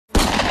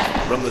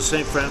From the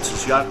St.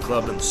 Francis Yacht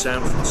Club in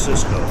San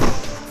Francisco,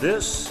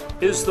 this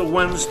is the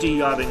Wednesday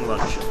Yachting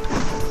Luncheon,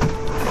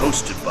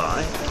 hosted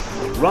by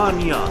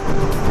Ron Young.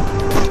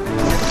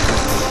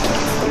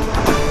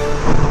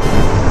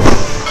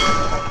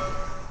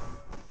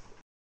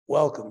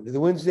 Welcome to the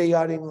Wednesday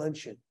Yachting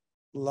Luncheon,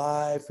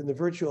 live from the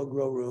virtual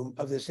grow room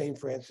of the St.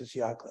 Francis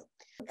Yacht Club.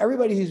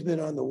 Everybody who's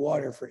been on the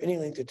water for any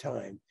length of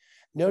time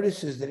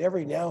notices that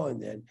every now and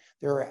then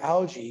there are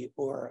algae,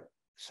 or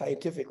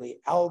scientifically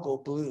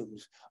algal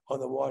blooms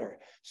on the water.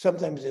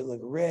 Sometimes they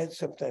look red,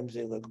 sometimes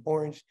they look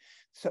orange,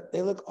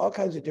 they look all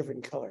kinds of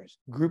different colors.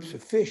 Groups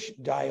of fish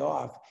die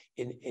off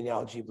in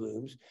algae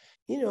blooms.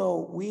 You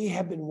know, we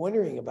have been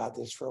wondering about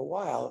this for a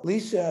while.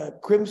 Lisa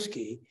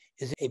Krimsky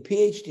is a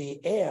PhD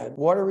and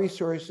Water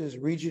Resources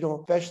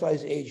Regional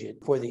Specialized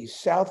Agent for the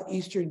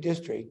Southeastern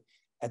District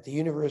at the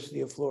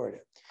University of Florida.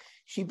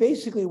 She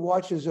basically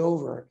watches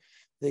over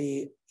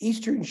the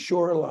eastern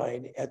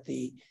shoreline at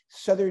the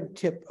southern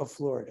tip of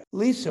Florida.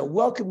 Lisa,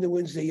 welcome to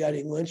Wednesday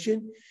Yachting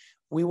Luncheon.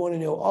 We want to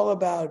know all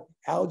about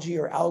algae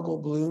or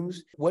algal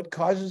blooms, what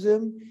causes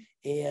them,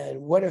 and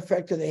what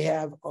effect do they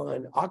have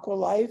on aqua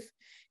life,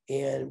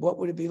 and what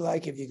would it be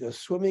like if you go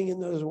swimming in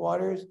those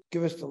waters?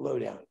 Give us the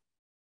lowdown.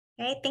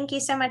 Great, thank you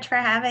so much for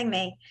having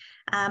me.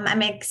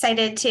 I'm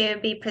excited to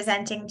be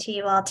presenting to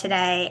you all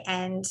today,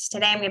 and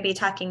today I'm going to be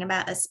talking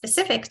about a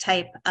specific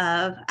type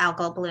of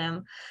algal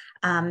bloom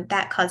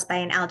that caused by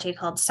an algae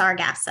called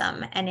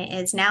sargassum, and it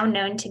is now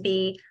known to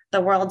be the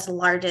world's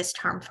largest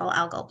harmful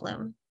algal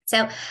bloom.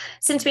 So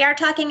since we are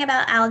talking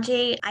about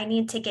algae, I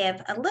need to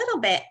give a little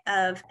bit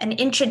of an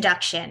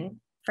introduction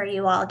for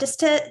you all,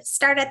 just to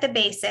start at the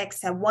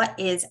basics of what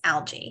is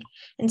algae.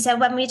 And so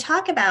when we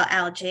talk about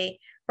algae,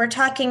 we're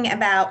talking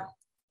about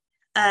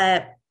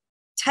a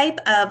type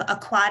of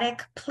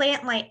aquatic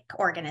plant-like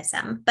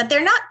organism, but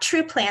they're not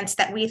true plants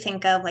that we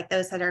think of, like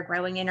those that are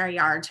growing in our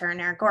yards or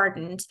in our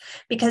gardens,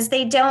 because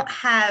they don't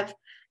have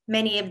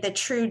many of the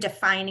true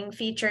defining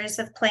features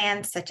of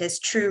plants, such as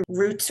true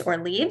roots or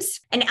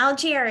leaves. And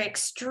algae are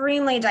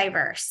extremely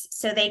diverse.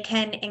 So they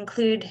can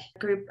include a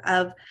group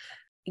of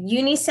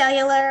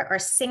unicellular or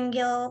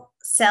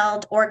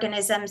single-celled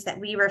organisms that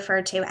we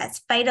refer to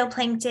as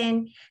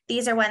phytoplankton.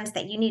 These are ones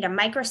that you need a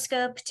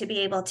microscope to be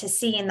able to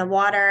see in the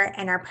water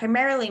and are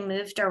primarily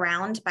moved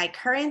around by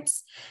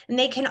currents. And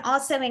they can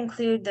also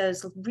include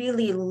those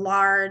really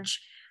large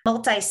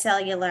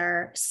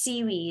multicellular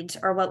seaweeds,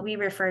 or what we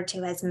refer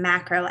to as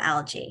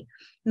macroalgae.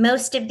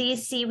 Most of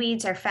these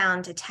seaweeds are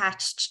found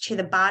attached to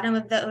the bottom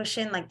of the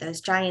ocean, like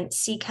those giant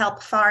sea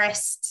kelp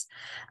forests.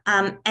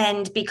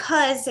 And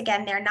because,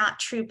 again, they're not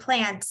true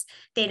plants,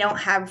 they don't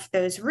have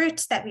those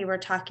roots that we were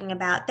talking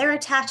about. They're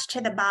attached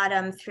to the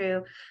bottom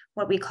through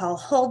what we call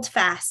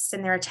holdfasts,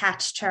 and they're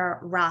attached to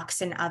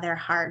rocks and other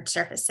hard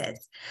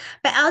surfaces.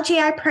 But algae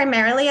are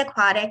primarily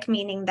aquatic,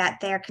 meaning that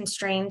they're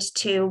constrained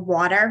to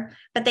water,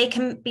 but they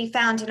can be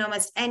found in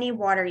almost any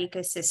water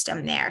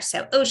ecosystem there.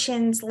 So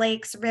oceans,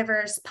 lakes,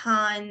 rivers,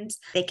 ponds,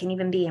 they can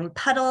even be in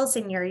puddles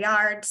in your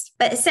yards.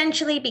 But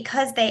essentially,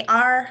 because they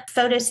are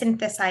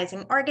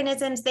photosynthesizing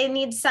organisms, they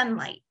need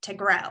sunlight to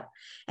grow.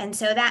 And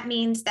so that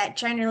means that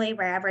generally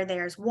wherever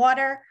there's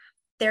water,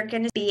 they're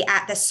going to be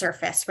at the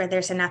surface where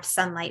there's enough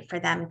sunlight for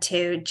them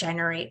to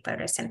generate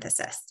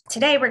photosynthesis.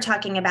 Today, we're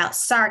talking about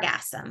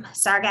sargassum.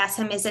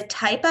 Sargassum is a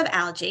type of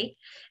algae,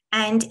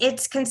 and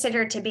it's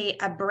considered to be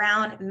a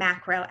brown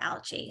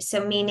macroalgae,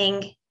 so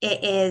meaning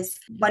it is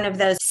one of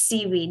those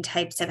seaweed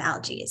types of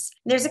algae.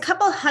 There's a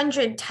couple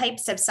hundred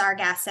types of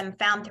sargassum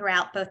found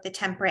throughout both the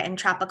temperate and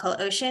tropical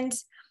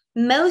oceans.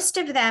 Most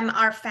of them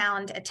are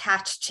found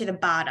attached to the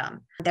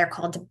bottom. They're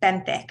called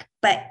benthic,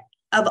 but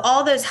of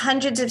all those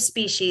hundreds of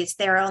species,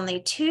 there are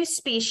only 2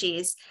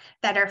 species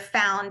that are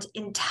found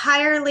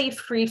entirely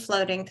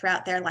free-floating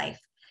throughout their life.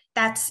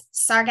 That's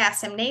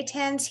Sargassum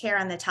natans here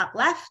on the top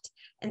left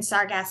and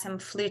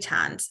Sargassum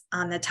flutans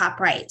on the top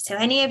right. So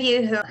any of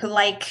you who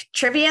like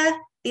trivia,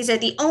 these are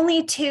the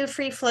only 2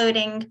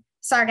 free-floating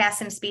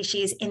Sargassum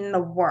species in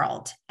the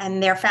world,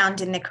 and they're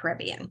found in the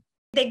Caribbean.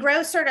 They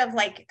grow sort of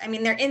like,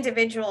 they're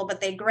individual,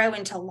 but they grow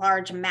into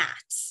large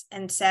mats.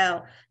 And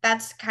so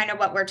that's kind of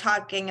what we're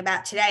talking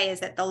about today,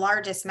 is that the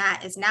largest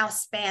mat is now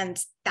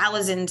spans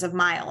thousands of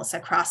miles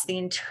across the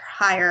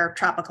entire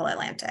tropical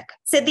Atlantic.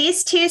 So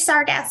these 2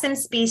 sargassum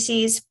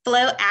species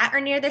float at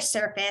or near the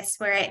surface,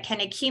 where it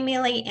can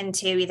accumulate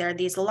into either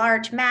these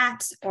large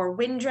mats or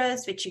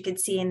windrows, which you can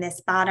see in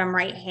this bottom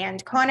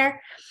right-hand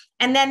corner.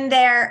 And then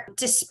they're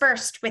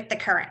dispersed with the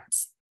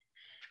currents.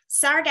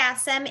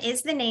 Sargassum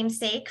is the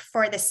namesake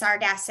for the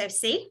Sargasso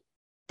Sea.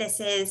 This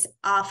is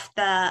off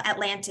the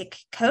Atlantic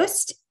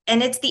coast,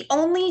 and it's the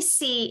only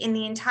sea in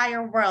the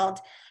entire world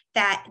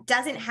that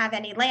doesn't have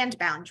any land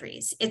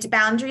boundaries. Its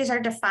boundaries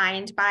are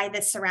defined by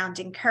the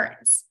surrounding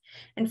currents.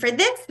 And for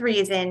this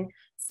reason,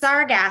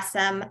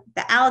 sargassum,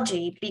 the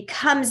algae,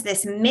 becomes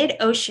this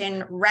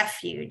mid-ocean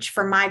refuge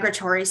for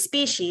migratory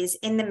species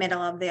in the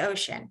middle of the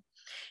ocean.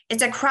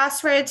 It's a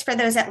crossroads for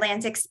those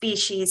Atlantic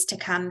species to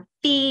come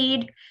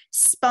feed,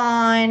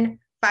 spawn,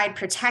 provide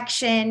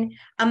protection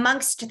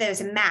amongst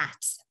those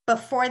mats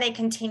before they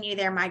continue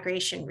their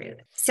migration route.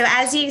 So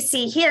as you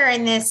see here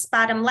in this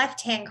bottom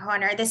left-hand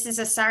corner, this is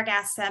a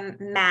sargassum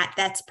mat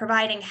that's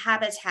providing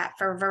habitat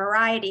for a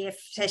variety of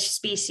fish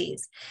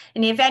species.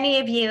 And if any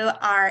of you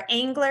are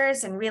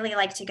anglers and really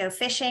like to go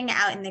fishing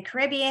out in the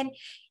Caribbean,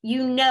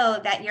 you know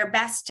that your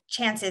best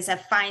chances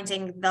of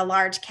finding the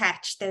large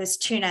catch, those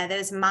tuna,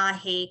 those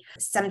mahi,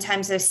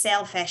 sometimes those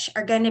sailfish,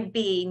 are going to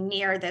be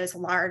near those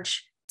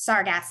large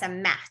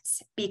sargassum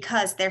mats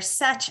because they're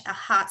such a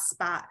hot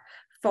spot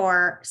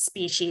for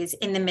species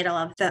in the middle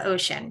of the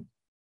ocean.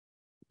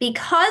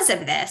 Because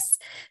of this,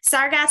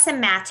 sargassum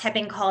mats have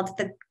been called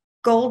the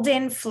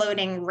golden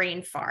floating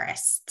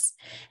rainforests.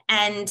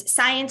 And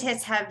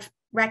scientists have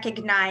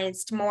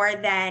recognized more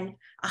than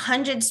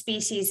 100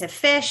 species of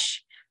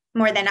fish,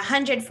 more than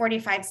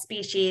 145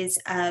 species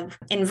of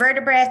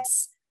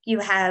invertebrates. You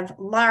have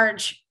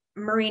large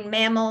marine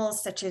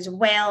mammals such as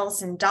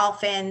whales and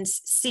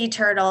dolphins, sea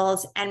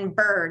turtles, and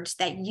birds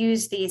that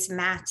use these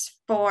mats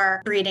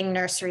for breeding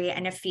nursery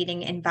and a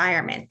feeding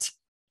environment.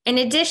 In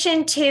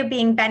addition to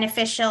being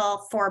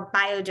beneficial for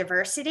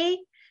biodiversity,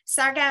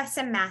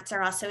 sargassum mats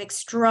are also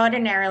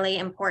extraordinarily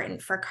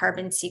important for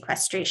carbon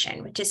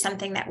sequestration, which is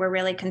something that we're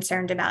really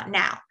concerned about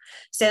now.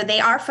 So they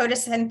are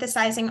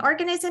photosynthesizing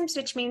organisms,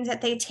 which means that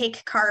they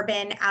take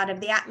carbon out of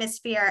the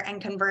atmosphere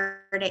and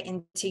convert it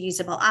into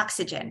usable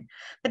oxygen.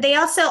 But they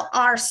also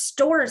are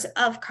stores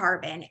of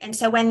carbon. And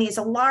so when these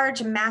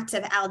large mats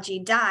of algae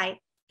die,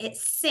 it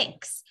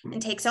sinks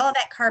and takes all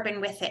that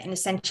carbon with it and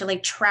essentially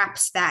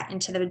traps that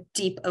into the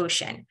deep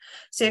ocean.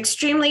 So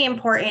extremely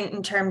important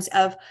in terms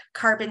of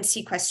carbon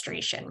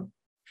sequestration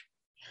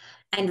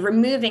and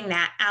removing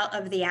that out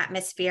of the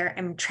atmosphere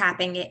and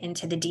trapping it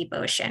into the deep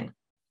ocean.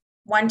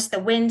 Once the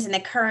winds and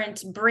the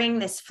currents bring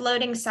this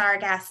floating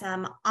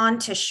sargassum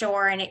onto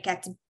shore and it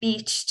gets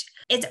beached,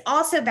 it's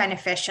also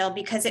beneficial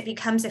because it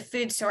becomes a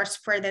food source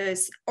for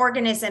those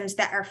organisms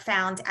that are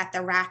found at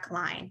the rack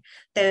line,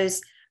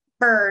 those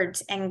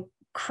birds and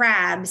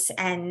crabs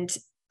and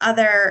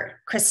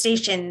other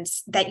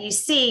crustaceans that you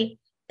see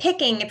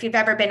picking. If you've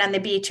ever been on the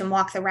beach and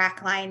walk the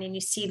rack line and you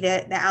see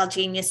the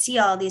algae and you see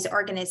all these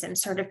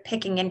organisms sort of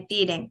picking and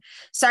feeding,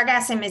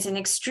 sargassum is an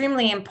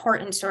extremely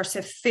important source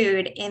of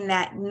food in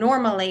that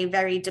normally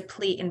very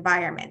deplete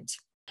environment.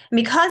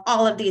 Because of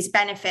all of these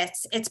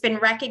benefits, it's been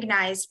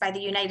recognized by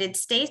the United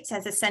States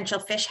as essential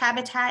fish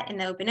habitat in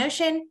the open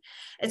ocean.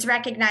 It's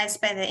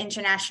recognized by the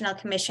International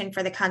Commission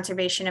for the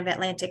Conservation of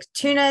Atlantic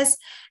Tunas.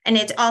 And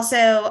it's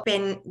also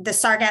been, the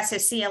Sargasso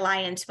Sea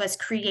Alliance was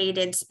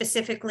created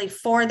specifically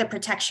for the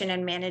protection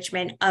and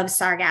management of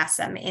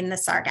sargassum in the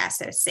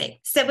Sargasso Sea.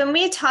 So when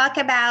we talk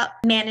about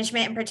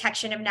management and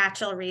protection of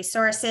natural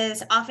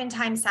resources,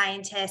 oftentimes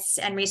scientists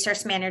and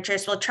resource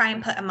managers will try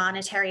and put a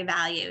monetary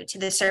value to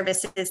the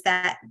services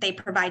that they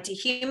provide to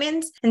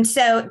humans. And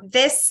so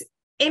this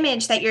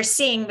image that you're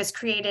seeing was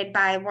created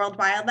by World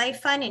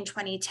Wildlife Fund in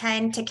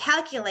 2010 to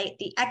calculate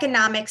the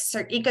economic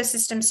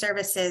ecosystem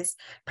services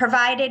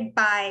provided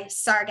by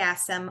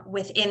sargassum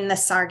within the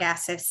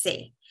Sargasso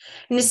Sea.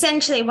 And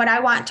essentially what I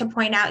want to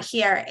point out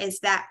here is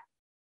that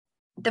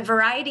the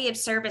variety of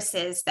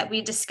services that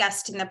we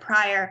discussed in the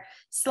prior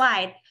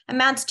slide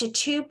amounts to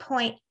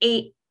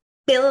 $2.8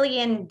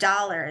 billion in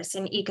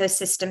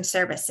ecosystem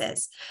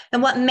services.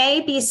 And what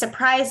may be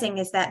surprising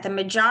is that the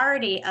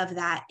majority of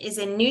that is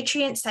in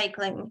nutrient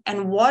cycling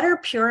and water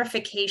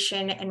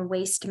purification and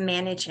waste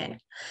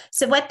management.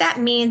 So what that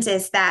means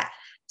is that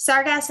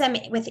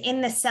sargassum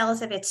within the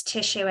cells of its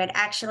tissue, it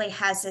actually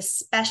has a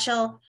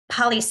special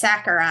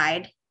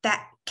polysaccharide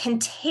that can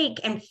take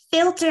and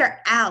filter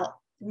out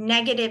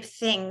negative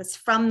things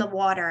from the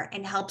water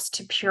and helps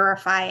to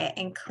purify it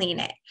and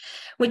clean it,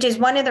 which is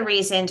one of the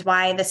reasons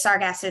why the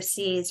Sargasso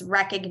Sea is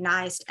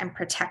recognized and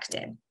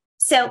protected.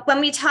 So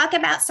when we talk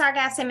about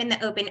sargassum in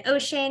the open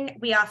ocean,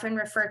 we often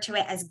refer to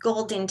it as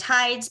golden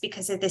tides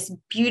because of this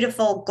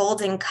beautiful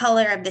golden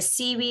color of the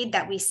seaweed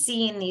that we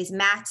see in these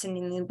mats and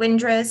in the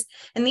windrows.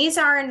 And these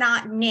are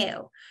not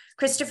new.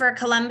 Christopher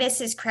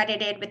Columbus is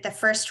credited with the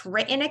first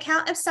written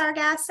account of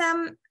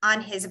sargassum on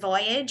his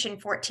voyage in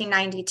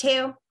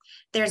 1492.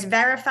 There's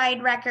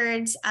verified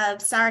records of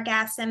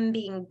sargassum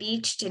being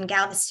beached in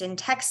Galveston,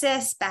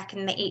 Texas, back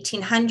in the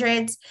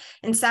 1800s.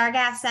 And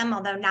sargassum,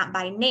 although not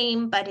by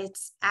name, but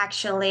it's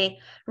actually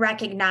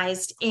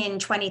recognized in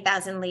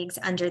 20,000 Leagues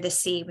Under the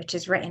Sea, which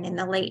is written in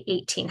the late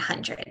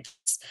 1800s.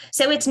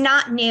 So it's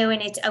not new,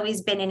 and it's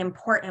always been an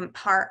important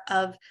part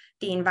of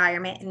the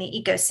environment and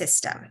the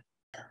ecosystem.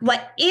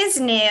 What is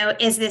new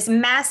is this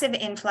massive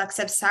influx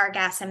of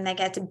sargassum that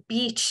gets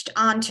beached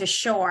onto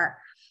shore.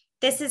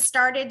 This has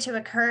started to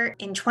occur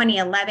in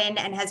 2011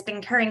 and has been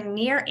occurring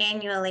near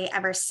annually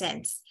ever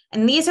since.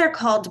 And these are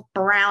called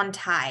brown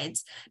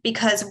tides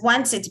because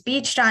once it's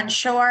beached on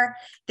shore,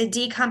 the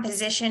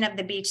decomposition of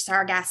the beach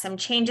sargassum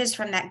changes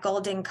from that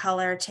golden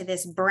color to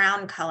this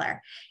brown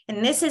color.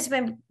 And this is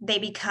when they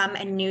become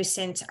a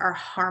nuisance or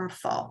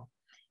harmful.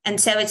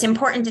 And so it's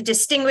important to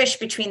distinguish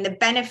between the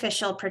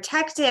beneficial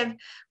protective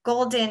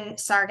golden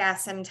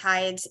sargassum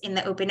tides in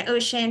the open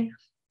ocean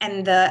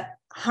and the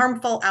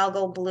harmful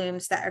algal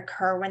blooms that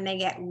occur when they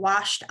get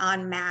washed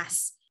en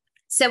masse.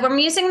 So we're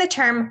using the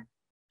term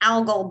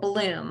algal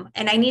bloom,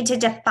 and I need to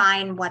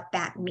define what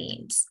that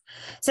means.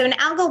 So an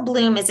algal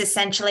bloom is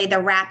essentially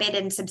the rapid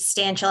and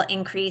substantial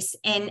increase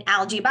in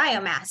algae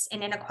biomass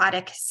in an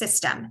aquatic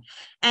system.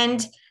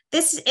 And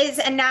this is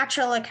a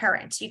natural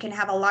occurrence. You can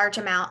have a large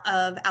amount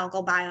of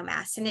algal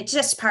biomass, and it's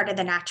just part of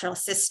the natural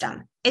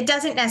system. It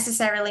doesn't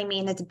necessarily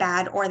mean it's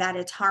bad or that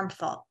it's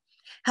harmful.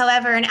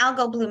 However, an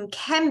algal bloom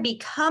can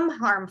become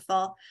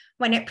harmful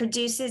when it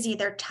produces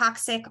either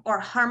toxic or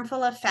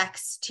harmful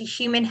effects to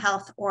human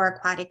health or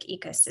aquatic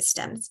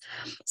ecosystems.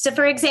 So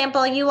for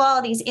example,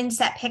 these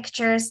inset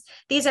pictures,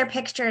 these are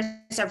pictures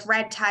of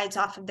red tides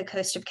off of the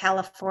coast of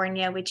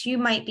California, which you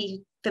might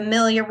be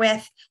familiar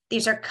with.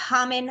 These are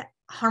common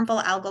harmful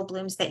algal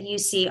blooms that you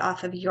see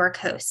off of your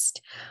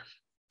coast.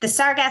 The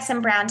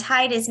sargassum brown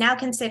tide is now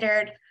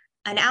considered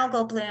an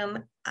algal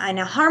bloom and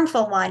a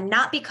harmful one,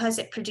 not because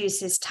it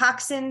produces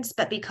toxins,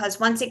 but because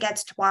once it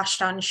gets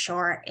washed on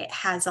shore, it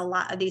has a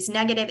lot of these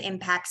negative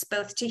impacts,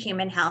 both to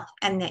human health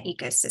and the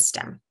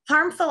ecosystem.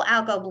 Harmful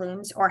algal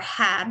blooms, or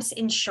HABs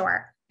in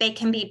short, they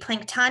can be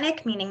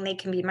planktonic, meaning they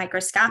can be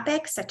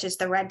microscopic, such as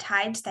the red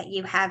tides that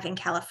you have in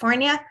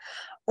California,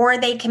 or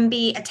they can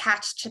be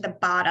attached to the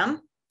bottom.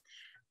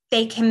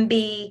 They can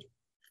be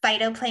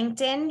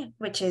phytoplankton,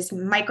 which is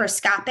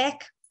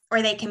microscopic,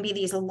 or they can be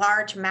these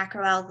large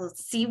macroalgal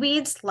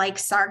seaweeds like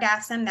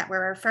sargassum that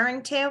we're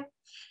referring to,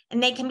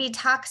 and they can be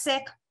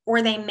toxic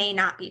or they may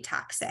not be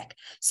toxic.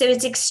 So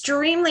it's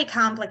extremely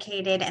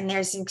complicated, and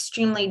there's an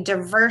extremely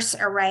diverse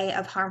array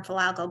of harmful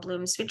algal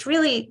blooms, which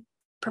really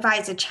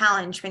provides a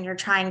challenge when you're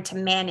trying to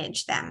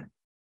manage them.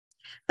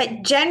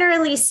 But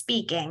generally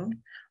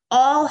speaking,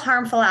 all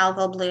harmful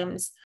algal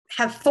blooms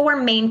have four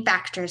main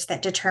factors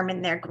that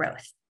determine their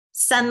growth.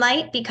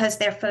 Sunlight, because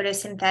they're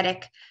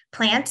photosynthetic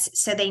plants,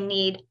 so they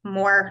need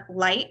more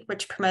light,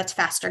 which promotes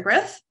faster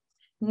growth.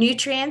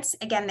 Nutrients,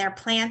 again, they're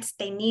plants,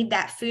 they need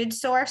that food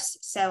source,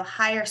 so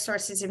higher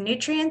sources of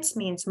nutrients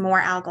means more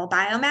algal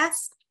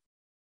biomass.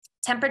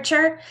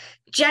 Temperature,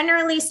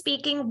 generally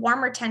speaking,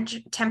 warmer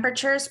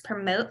temperatures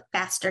promote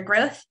faster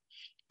growth.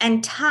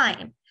 And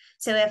time,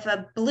 so if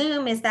a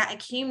bloom is that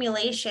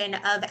accumulation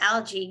of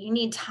algae, you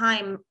need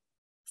time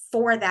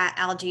for that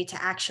algae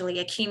to actually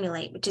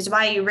accumulate, which is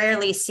why you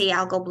rarely see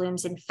algal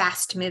blooms in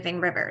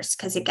fast-moving rivers,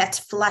 because it gets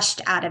flushed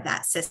out of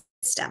that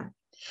system.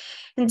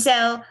 And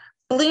so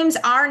blooms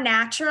are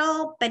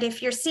natural, but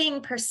if you're seeing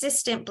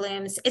persistent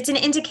blooms, it's an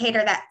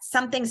indicator that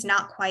something's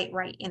not quite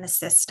right in the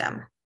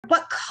system.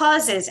 What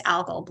causes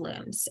algal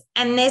blooms?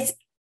 And there's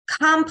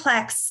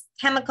complex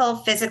chemical,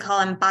 physical,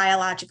 and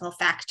biological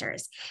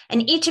factors.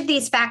 And each of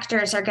these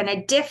factors are going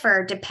to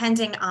differ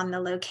depending on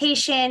the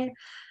location,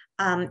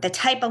 the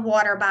type of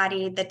water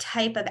body, the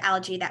type of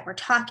algae that we're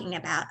talking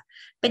about.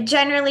 But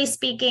generally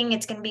speaking,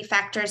 it's going to be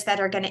factors that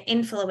are going to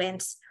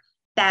influence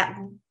that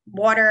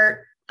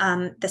water,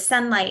 the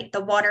sunlight,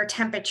 the water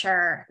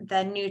temperature,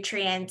 the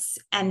nutrients,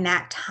 and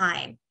that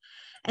time.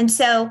 And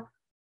so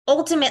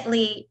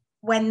ultimately,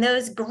 when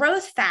those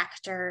growth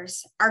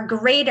factors are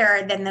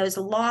greater than those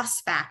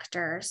loss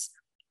factors,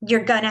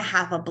 you're going to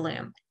have a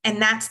bloom.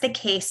 And that's the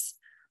case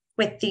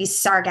with these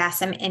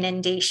sargassum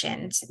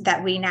inundations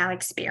that we now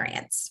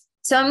experience.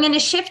 So I'm going to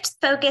shift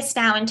focus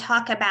now and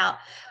talk about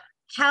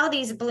how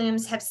these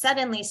blooms have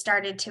suddenly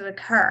started to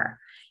occur.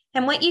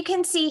 And what you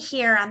can see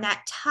here on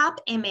that top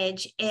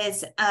image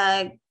is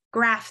a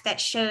graph that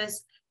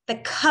shows the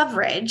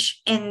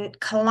coverage in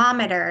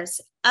kilometers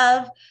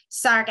of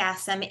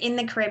sargassum in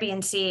the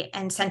Caribbean Sea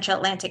and Central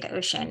Atlantic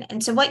Ocean.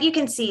 And so what you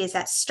can see is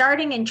that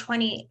starting in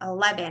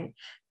 2011,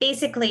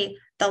 basically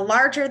the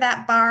larger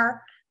that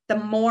bar, the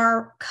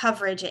more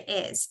coverage it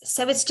is.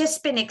 So it's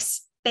just been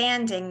expanding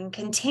and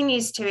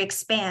continues to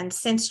expand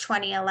since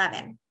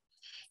 2011.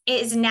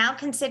 It is now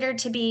considered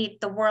to be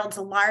the world's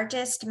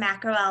largest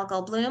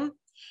macroalgal bloom,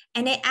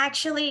 and it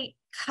actually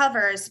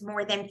covers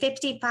more than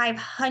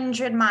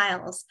 5,500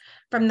 miles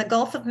from the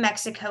Gulf of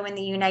Mexico in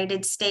the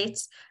United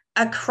States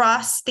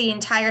across the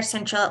entire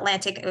Central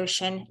Atlantic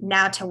Ocean,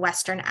 now to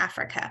Western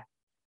Africa.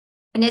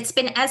 And it's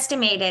been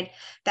estimated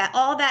that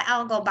all that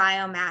algal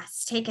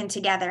biomass taken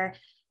together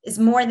is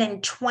more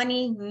than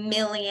 20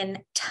 million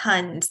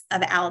tons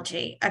of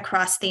algae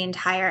across the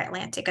entire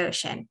Atlantic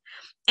Ocean.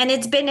 And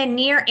it's been a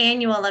near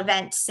annual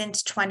event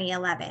since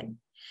 2011.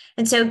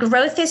 And so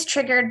growth is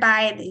triggered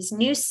by these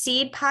new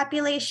seed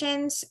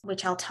populations,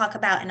 which I'll talk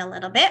about in a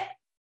little bit,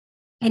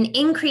 an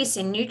increase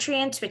in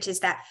nutrients, which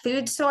is that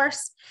food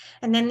source,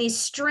 and then these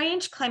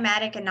strange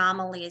climatic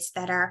anomalies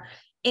that are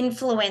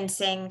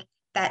influencing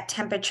that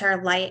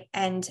temperature, light,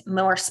 and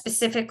more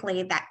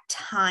specifically, that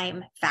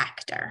time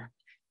factor.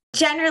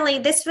 Generally,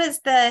 this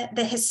was the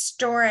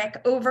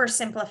historic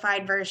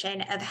oversimplified version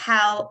of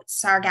how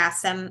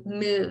sargassum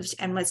moved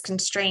and was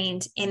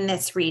constrained in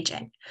this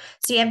region.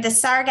 So you have the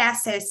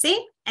Sargasso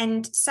Sea,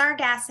 and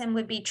sargassum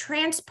would be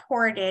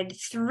transported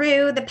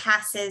through the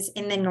passes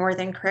in the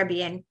Northern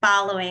Caribbean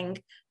following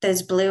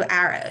those blue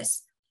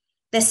arrows.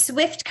 The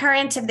swift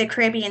current of the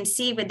Caribbean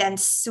Sea would then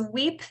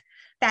sweep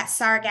that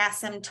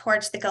sargassum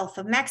towards the Gulf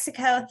of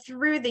Mexico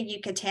through the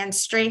Yucatan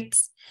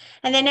Straits.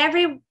 And then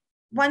every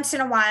once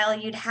in a while,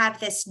 you'd have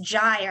this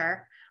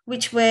gyre,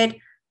 which would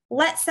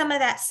let some of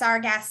that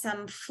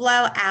sargassum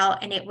flow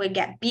out, and it would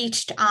get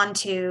beached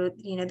onto,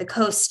 the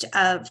coast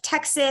of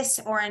Texas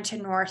or into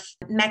North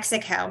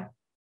Mexico.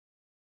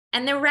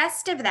 And the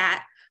rest of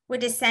that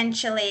would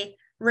essentially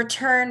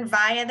return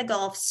via the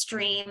Gulf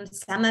Stream.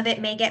 Some of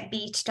it may get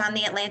beached on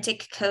the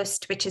Atlantic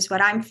coast, which is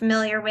what I'm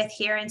familiar with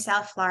here in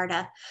South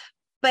Florida.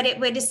 But it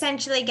would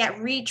essentially get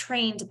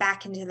retrained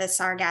back into the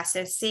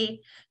Sargasso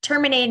Sea,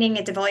 terminating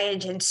its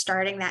voyage and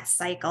starting that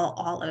cycle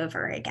all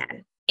over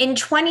again. In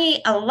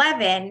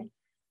 2011,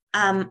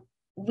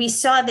 we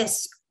saw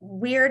this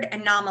weird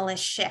anomalous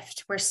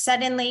shift where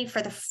suddenly,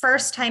 for the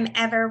first time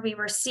ever, we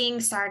were seeing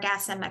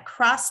sargassum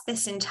across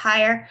this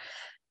entire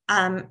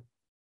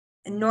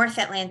North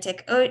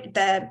Atlantic,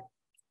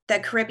 the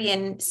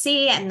Caribbean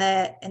Sea and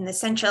the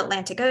Central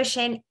Atlantic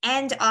Ocean,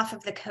 and off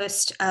of the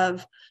coast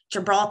of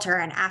Gibraltar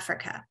and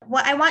Africa.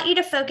 What I want you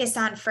to focus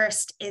on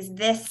first is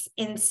this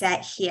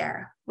inset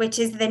here, which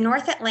is the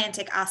North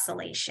Atlantic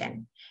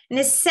Oscillation. And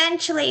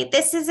essentially,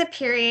 this is a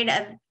period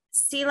of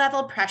sea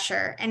level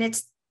pressure, and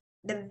it's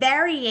the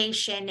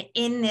variation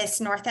in this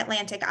North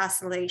Atlantic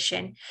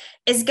Oscillation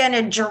is going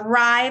to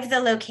drive the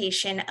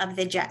location of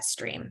the jet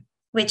stream,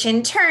 which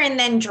in turn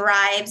then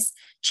drives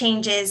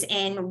changes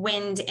in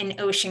wind and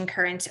ocean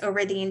currents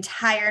over the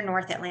entire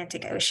North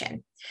Atlantic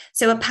Ocean.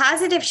 So a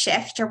positive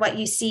shift, or what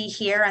you see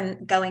here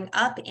and going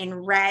up in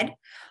red,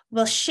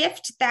 will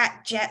shift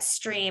that jet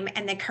stream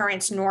and the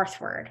currents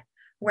northward,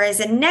 whereas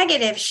a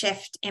negative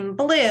shift in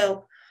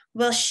blue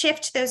will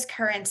shift those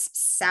currents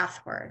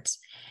southwards.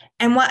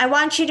 And what I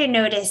want you to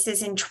notice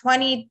is in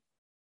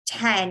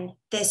 2010,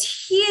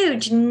 this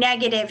huge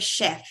negative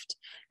shift,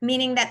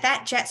 meaning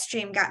that jet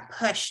stream got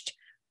pushed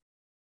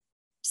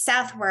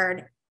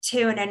southward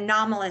to an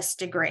anomalous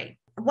degree.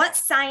 What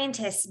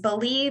scientists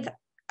believe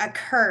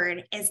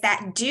occurred is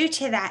that due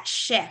to that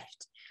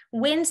shift,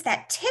 winds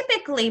that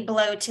typically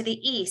blow to the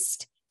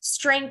east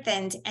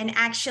strengthened and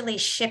actually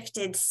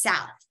shifted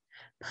south,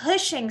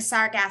 pushing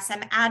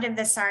sargassum out of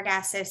the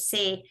Sargasso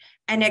Sea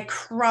and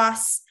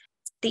across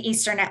the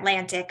Eastern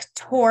Atlantic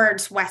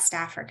towards West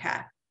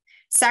Africa.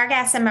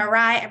 Sargassum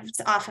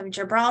arrives off of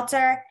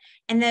Gibraltar,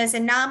 and those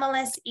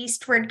anomalous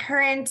eastward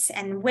currents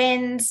and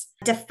winds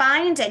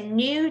defined a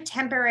new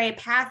temporary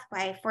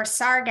pathway for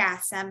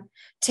sargassum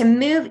to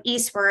move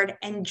eastward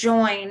and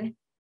join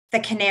the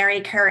Canary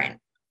Current.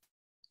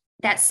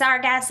 That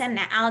sargassum,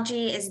 the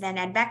algae, is then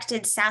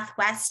advected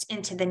southwest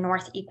into the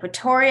North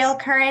Equatorial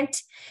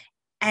Current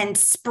and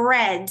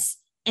spreads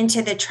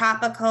into the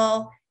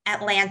tropical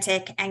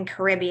Atlantic and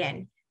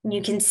Caribbean. And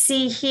you can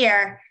see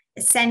here,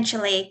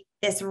 essentially,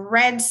 this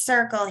red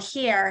circle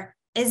here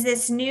is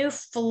this new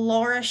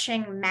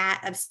flourishing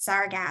mat of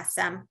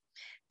sargassum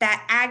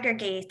that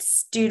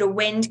aggregates due to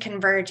wind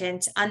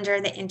convergence under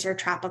the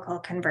Intertropical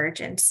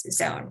Convergence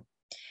Zone,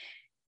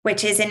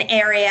 which is an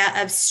area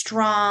of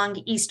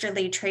strong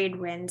easterly trade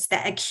winds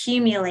that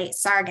accumulate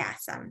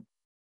sargassum.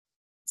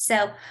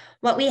 So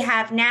what we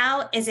have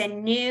now is a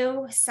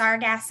new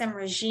sargassum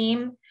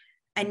regime,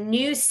 a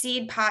new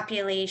seed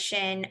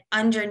population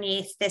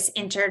underneath this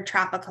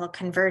Intertropical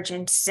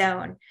Convergence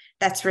Zone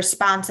that's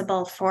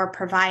responsible for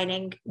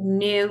providing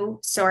new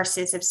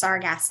sources of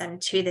sargassum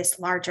to this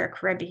larger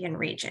Caribbean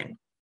region.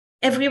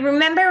 If we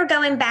remember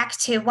going back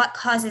to what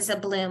causes a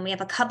bloom, we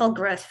have a couple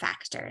growth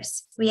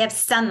factors. We have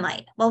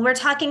sunlight. Well, we're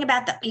talking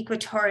about the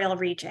equatorial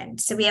region.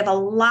 So we have a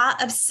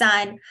lot of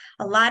sun,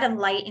 a lot of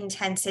light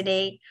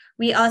intensity.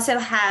 We also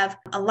have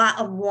a lot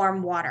of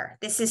warm water.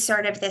 This is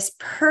sort of this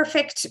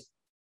perfect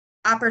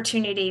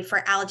opportunity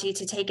for algae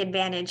to take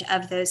advantage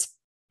of those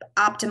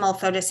optimal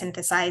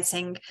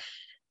photosynthesizing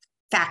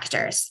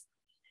factors.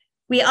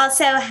 We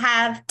also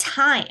have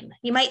time.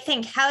 You might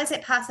think, how is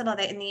it possible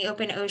that in the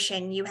open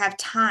ocean you have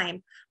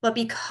time? Well,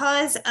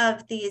 because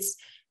of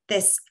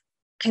this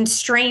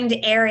constrained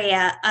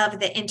area of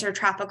the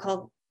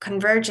Intertropical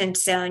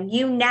Convergence Zone,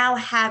 you now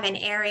have an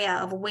area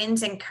of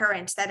winds and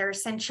currents that are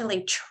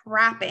essentially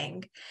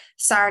trapping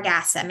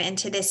sargassum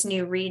into this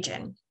new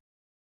region.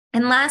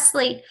 And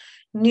lastly,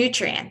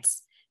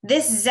 nutrients.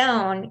 This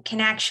zone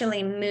can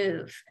actually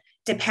move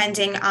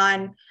depending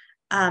on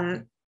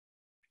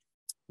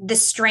the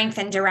strength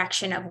and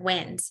direction of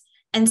winds.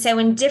 And so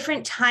in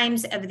different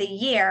times of the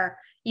year,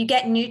 you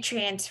get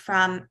nutrients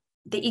from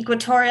the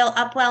equatorial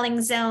upwelling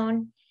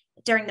zone.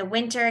 During the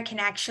winter, it can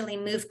actually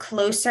move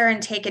closer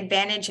and take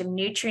advantage of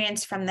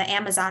nutrients from the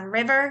Amazon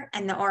River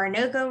and the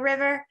Orinoco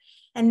River,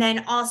 and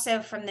then also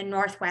from the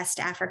Northwest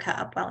Africa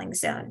upwelling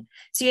zone.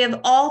 So you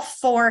have all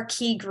four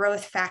key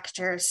growth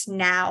factors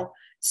now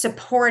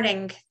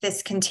supporting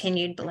this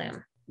continued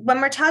bloom.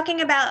 When we're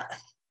talking about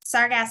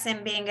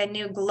sargassum being a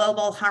new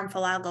global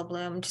harmful algal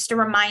bloom, just a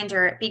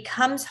reminder, it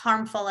becomes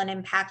harmful and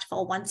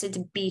impactful once it's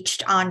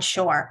beached on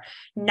shore,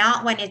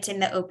 not when it's in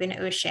the open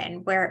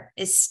ocean, where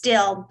it's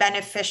still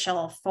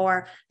beneficial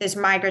for those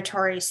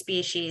migratory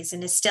species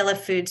and is still a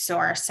food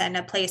source and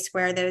a place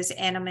where those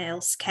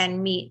animals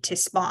can meet to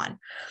spawn.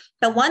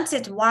 But once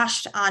it's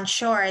washed on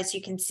shore, as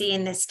you can see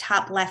in this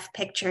top left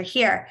picture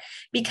here,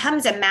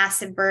 becomes a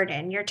massive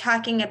burden. You're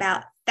talking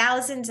about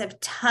thousands of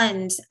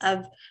tons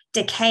of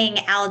decaying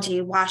algae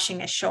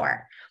washing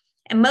ashore.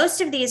 And most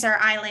of these are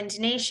island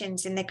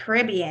nations in the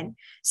Caribbean.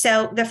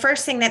 So the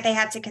first thing that they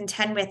have to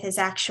contend with is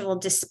actual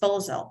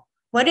disposal.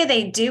 What do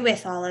they do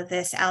with all of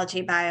this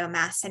algae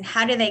biomass, and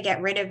how do they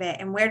get rid of it,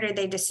 and where do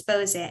they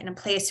dispose it in a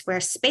place where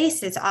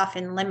space is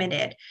often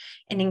limited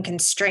and in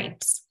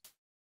constraints?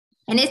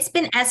 And it's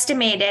been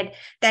estimated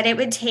that it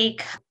would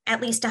take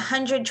at least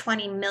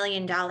 $120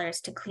 million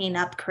to clean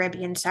up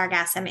Caribbean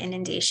sargassum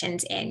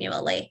inundations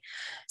annually.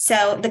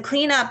 So the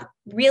cleanup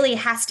really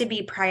has to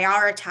be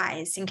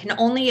prioritized and can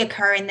only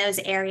occur in those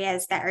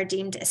areas that are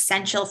deemed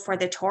essential for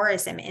the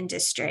tourism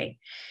industry.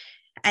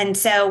 And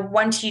so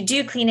once you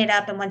do clean it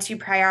up and once you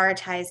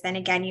prioritize, then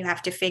again, you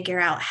have to figure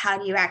out how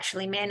do you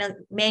actually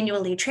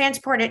manually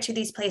transport it to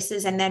these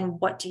places, and then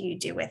what do you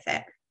do with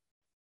it?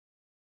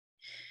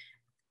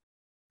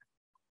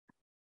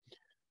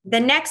 The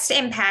next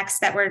impacts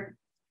that we're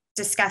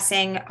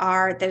discussing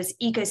are those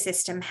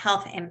ecosystem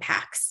health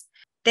impacts.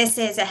 This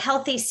is a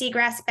healthy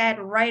seagrass bed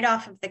right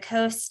off of the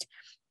coast,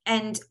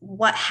 and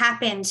what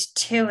happened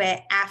to it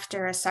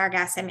after a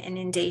sargassum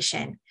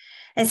inundation.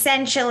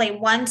 Essentially,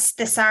 once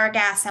the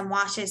sargassum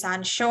washes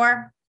on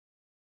shore,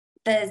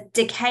 the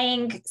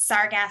decaying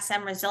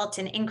sargassum results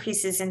in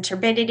increases in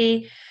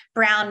turbidity,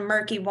 brown,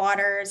 murky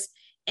waters.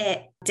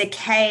 It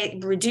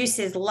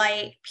reduces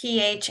light,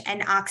 pH,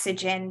 and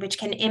oxygen, which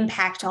can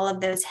impact all of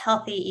those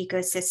healthy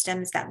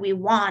ecosystems that we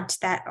want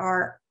that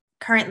are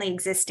currently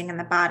existing in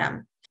the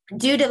bottom.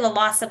 Due to the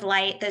loss of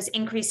light, those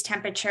increased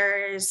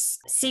temperatures,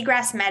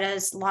 seagrass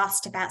meadows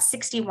lost about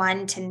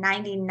 61 to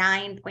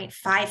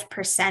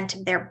 99.5%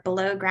 of their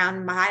below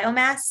ground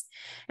biomass,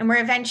 and were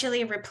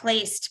eventually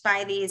replaced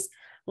by these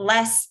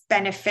less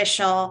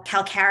beneficial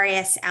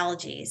calcareous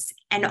algae.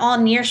 And all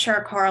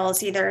nearshore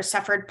corals either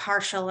suffered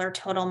partial or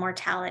total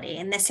mortality,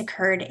 and this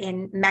occurred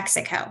in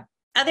Mexico.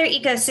 Other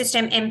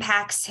ecosystem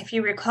impacts, if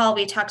you recall,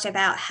 we talked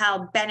about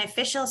how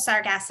beneficial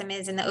sargassum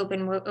is in the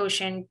open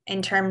ocean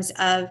in terms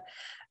of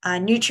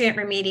nutrient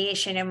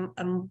remediation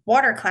and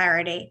water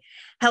clarity.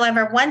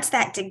 However, once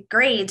that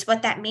degrades,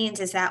 what that means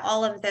is that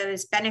all of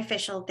those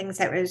beneficial things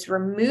that it was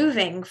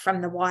removing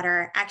from the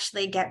water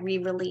actually get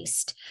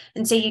re-released.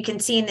 And so you can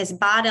see in this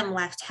bottom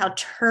left how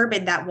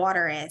turbid that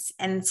water is.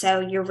 And so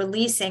you're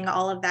releasing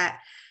all of that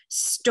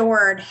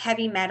stored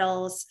heavy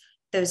metals,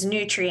 those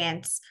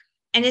nutrients.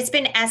 And it's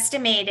been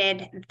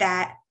estimated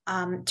that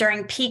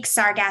during peak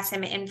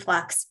sargassum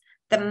influx,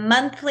 the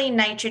monthly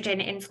nitrogen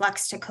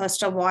influx to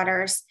coastal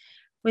waters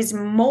was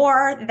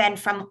more than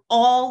from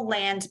all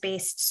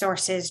land-based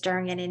sources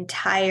during an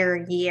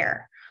entire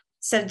year.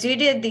 So due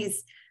to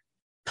these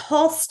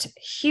pulsed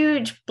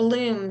huge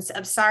blooms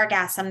of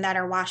sargassum that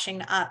are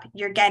washing up,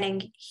 you're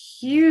getting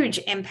huge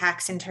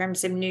impacts in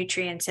terms of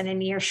nutrients in a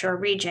nearshore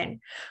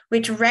region,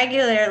 which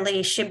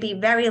regularly should be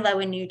very low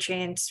in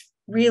nutrients,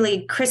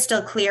 really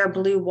crystal clear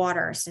blue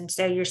waters. And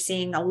so you're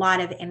seeing a lot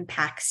of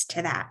impacts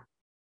to that.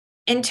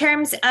 In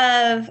terms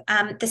of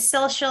the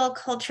social,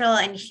 cultural,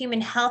 and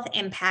human health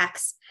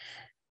impacts,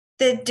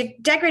 the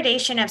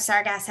degradation of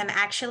sargassum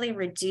actually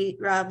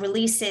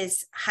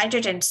releases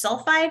hydrogen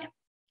sulfide.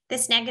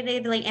 This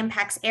negatively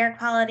impacts air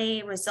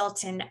quality,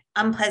 results in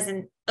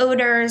unpleasant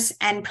odors,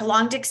 and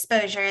prolonged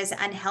exposure is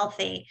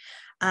unhealthy.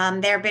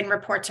 There have been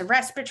reports of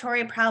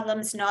respiratory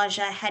problems,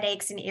 nausea,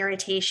 headaches, and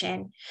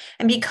irritation.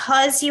 And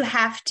because you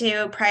have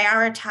to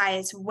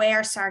prioritize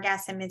where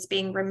sargassum is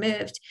being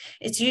removed,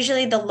 it's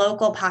usually the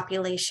local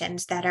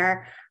populations that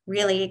are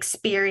really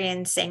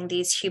experiencing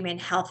these human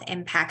health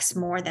impacts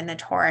more than the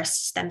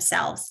tourists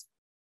themselves.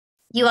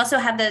 You also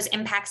have those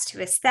impacts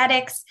to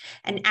aesthetics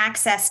and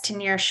access to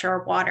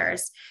nearshore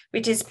waters,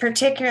 which is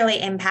particularly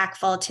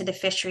impactful to the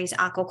fisheries,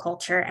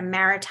 aquaculture, and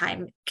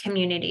maritime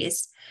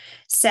communities.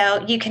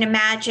 So you can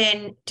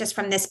imagine just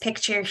from this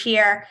picture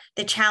here,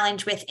 the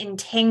challenge with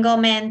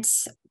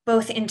entanglements,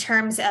 both in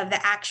terms of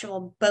the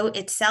actual boat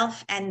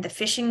itself and the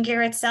fishing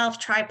gear itself.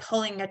 Try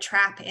pulling a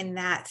trap in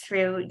that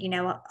through,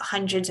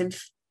 hundreds of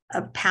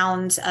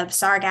pounds of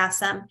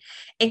sargassum.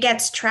 It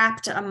gets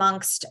trapped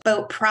amongst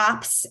boat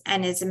props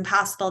and is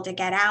impossible to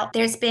get out.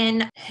 There's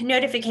been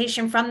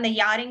notification from the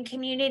yachting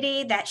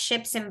community that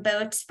ships and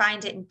boats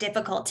find it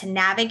difficult to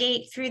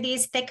navigate through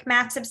these thick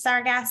mats of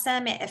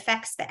sargassum. It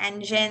affects the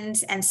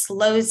engines and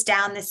slows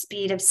down the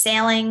speed of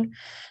sailing.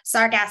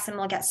 Sargassum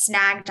will get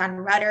snagged on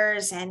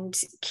rudders and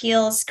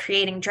keels,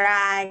 creating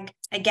drag.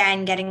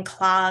 again, getting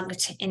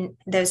clogged in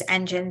those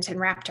engines and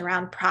wrapped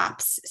around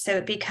props. So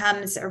it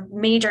becomes a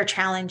major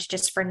challenge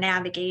just for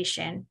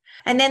navigation.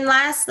 And then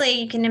lastly,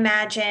 you can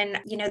imagine,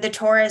 the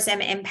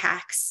tourism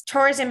impacts.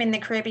 Tourism in the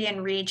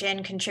Caribbean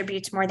region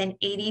contributes more than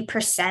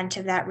 80%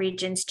 of that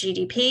region's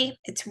GDP.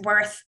 It's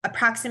worth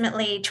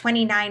approximately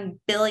 $29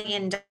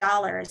 billion.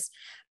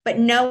 But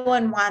no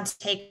one wants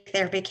to take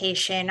their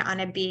vacation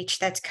on a beach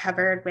that's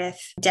covered with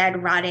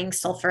dead, rotting,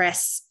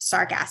 sulfurous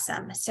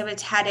sargassum. So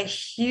it's had a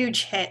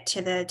huge hit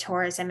to the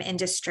tourism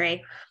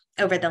industry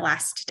over the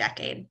last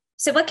decade.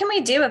 So what can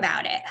we do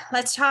about it?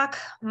 Let's talk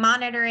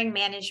monitoring,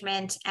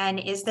 management, and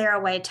is there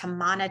a way to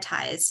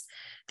monetize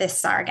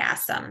this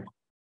sargassum?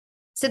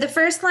 So the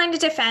first line of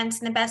defense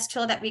and the best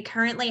tool that we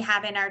currently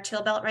have in our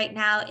tool belt right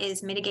now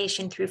is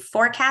mitigation through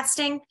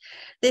forecasting.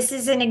 This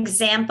is an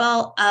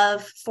example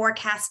of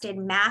forecasted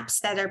maps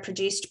that are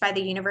produced by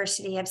the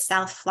University of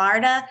South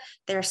Florida,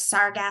 their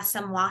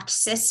sargassum watch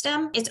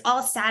system. It's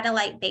all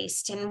satellite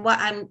based. And what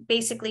I'm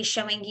basically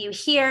showing you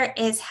here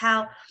is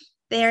how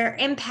their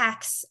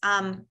impacts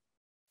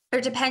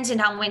are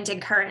dependent on wind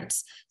and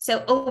currents.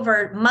 So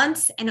over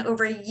months and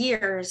over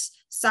years,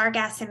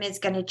 sargassum is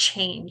going to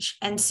change.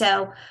 And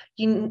so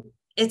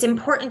it's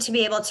important to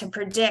be able to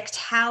predict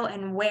how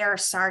and where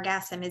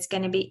sargassum is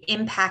going to be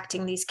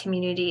impacting these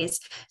communities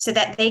so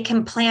that they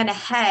can plan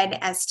ahead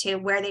as to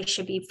where they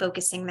should be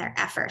focusing their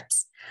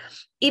efforts.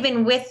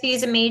 Even with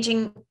these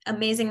amazing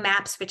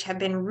maps, which have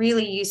been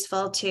really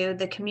useful to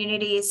the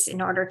communities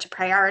in order to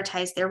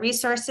prioritize their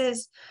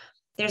resources,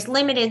 there's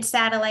limited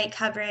satellite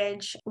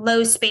coverage,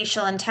 low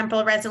spatial and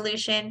temporal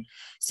resolution.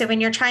 So when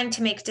you're trying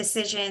to make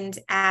decisions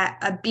at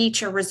a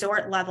beach or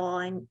resort level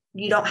and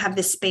you don't have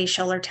the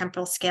spatial or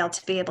temporal scale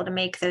to be able to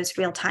make those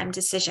real-time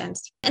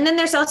decisions. And then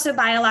there's also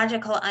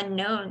biological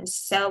unknowns.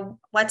 So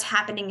what's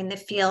happening in the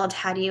field?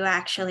 How do you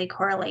actually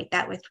correlate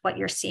that with what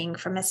you're seeing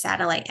from a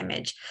satellite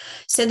image?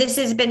 So this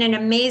has been an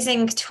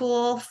amazing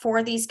tool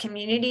for these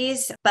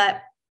communities,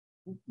 but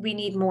we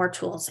need more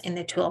tools in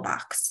the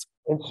toolbox.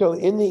 And so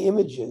in the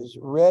images,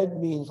 red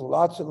means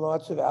lots and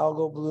lots of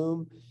algal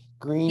bloom,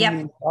 green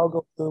means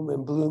algal bloom,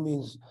 and blue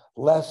means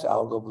less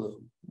algal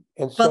bloom.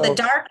 And so, well, the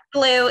dark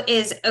blue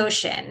is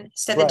ocean.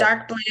 So the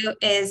dark blue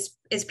is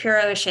pure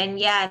ocean.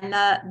 Yeah,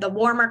 and the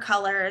warmer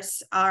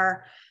colors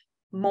are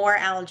more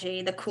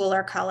algae. The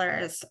cooler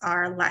colors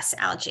are less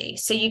algae.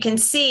 So you can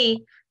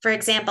see, for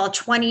example,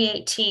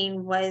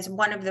 2018 was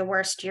one of the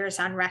worst years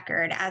on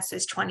record, as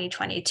was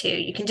 2022.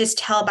 You can just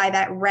tell by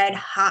that red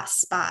hot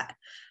spot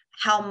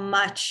how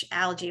much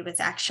algae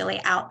was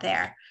actually out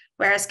there,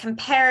 whereas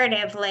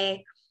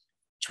comparatively,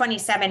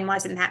 27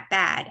 wasn't that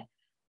bad.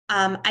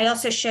 I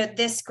also showed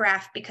this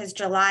graph because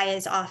July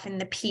is often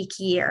the peak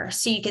year.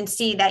 So you can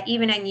see that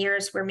even in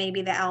years where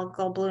maybe the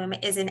algal bloom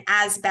isn't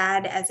as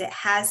bad as it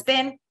has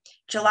been,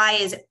 July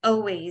is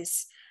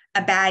always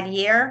a bad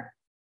year,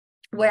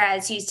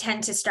 whereas you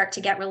tend to start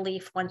to get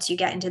relief once you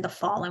get into the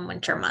fall and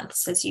winter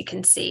months, as you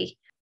can see.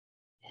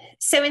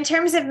 So in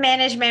terms of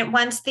management,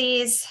 once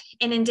these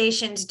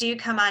inundations do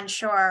come on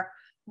shore,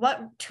 what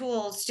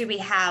tools do we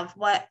have?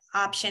 What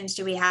options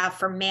do we have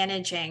for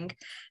managing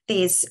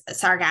these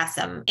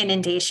sargassum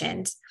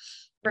inundations?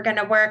 We're going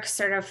to work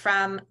sort of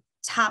from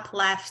top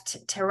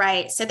left to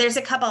right. So there's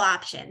a couple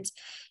options.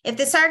 If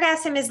the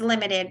sargassum is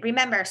limited,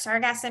 remember,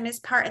 sargassum is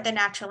part of the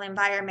natural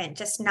environment,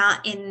 just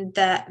not in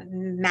the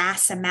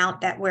mass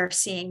amount that we're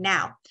seeing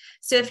now.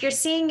 So if you're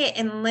seeing it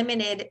in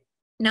limited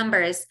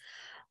numbers,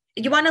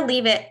 you want to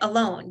leave it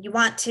alone. You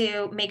want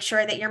to make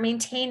sure that you're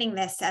maintaining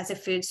this as a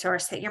food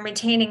source, that you're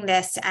maintaining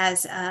this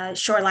as a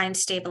shoreline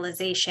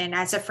stabilization,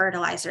 as a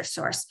fertilizer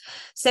source.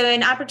 So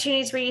in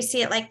opportunities where you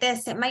see it like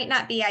this, it might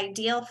not be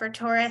ideal for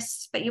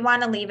tourists, but you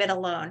want to leave it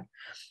alone.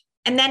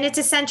 And then it's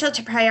essential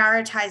to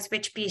prioritize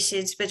which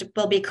beaches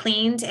will be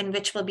cleaned and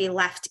which will be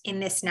left in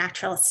this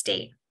natural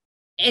state.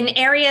 In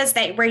areas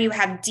where you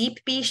have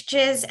deep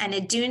beaches and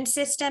a dune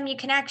system, you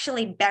can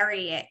actually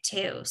bury it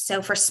too.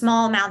 So for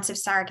small amounts of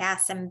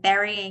sargassum,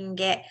 burying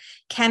it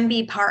can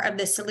be part of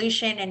the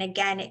solution. And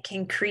again, it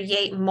can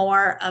create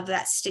more of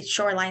that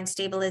shoreline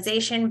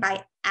stabilization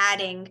by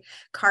adding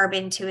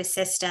carbon to a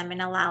system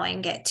and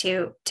allowing it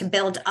to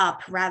build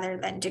up rather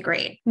than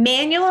degrade.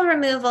 Manual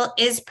removal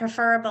is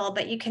preferable,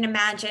 but you can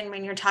imagine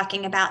when you're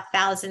talking about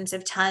thousands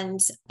of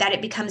tons that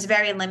it becomes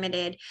very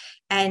limited,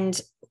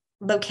 and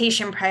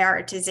location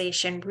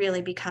prioritization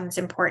really becomes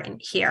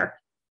important here.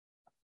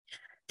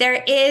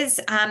 There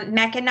is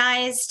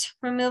mechanized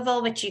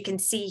removal, which you can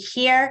see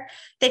here.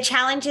 The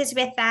challenges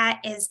with that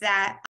is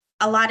that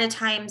a lot of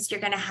times you're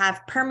going to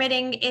have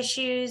permitting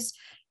issues.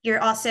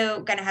 You're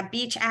also going to have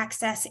beach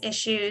access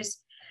issues.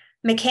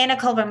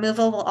 Mechanical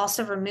removal will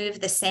also remove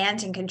the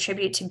sand and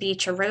contribute to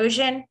beach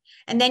erosion.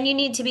 And then you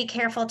need to be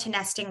careful to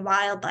nesting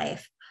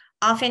wildlife.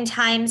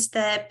 Oftentimes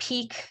the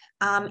peak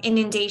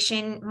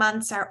inundation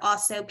months are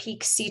also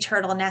peak sea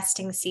turtle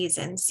nesting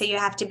seasons. So you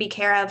have to be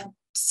careful of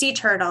sea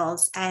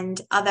turtles and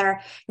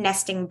other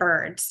nesting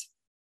birds.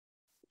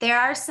 There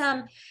are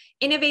some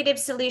innovative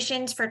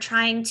solutions for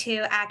trying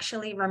to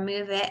actually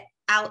remove it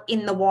out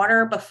in the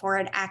water before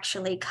it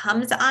actually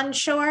comes on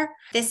shore.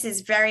 This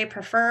is very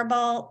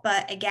preferable,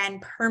 but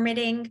again,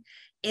 permitting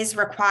is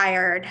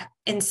required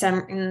in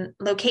some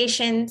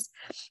locations.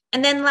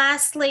 And then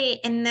lastly,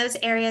 in those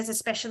areas,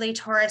 especially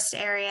tourist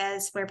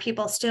areas where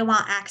people still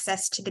want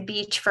access to the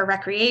beach for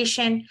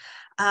recreation,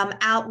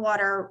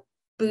 outwater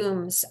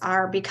booms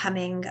are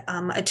becoming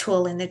a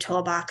tool in the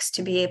toolbox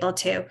to be able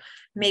to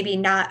maybe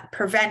not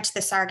prevent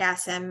the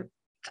sargassum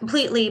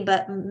completely,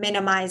 but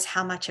minimize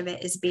how much of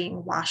it is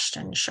being washed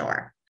on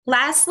shore.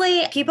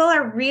 Lastly, people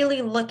are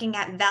really looking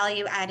at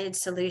value-added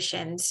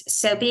solutions.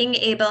 So being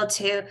able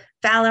to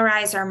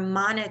valorize or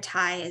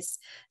monetize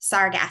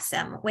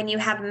sargassum. When you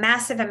have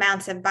massive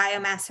amounts of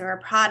biomass or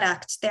a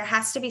product, there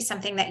has to be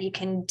something that you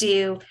can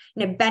do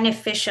in a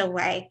beneficial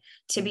way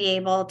to be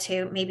able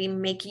to maybe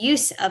make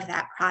use of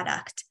that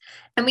product.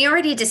 And we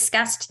already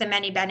discussed the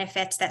many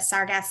benefits that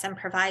sargassum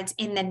provides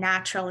in the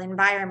natural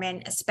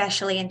environment,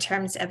 especially in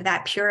terms of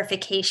that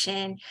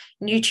purification,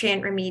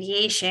 nutrient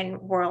remediation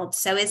world.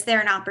 So is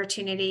there an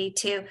opportunity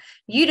to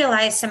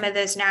utilize some of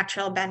those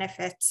natural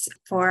benefits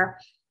for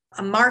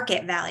a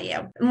market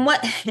value? And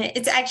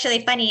it's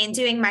actually funny, in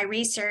doing my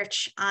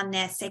research on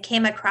this, I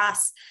came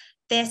across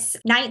this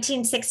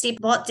 1960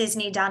 Walt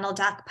Disney Donald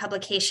Duck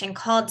publication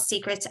called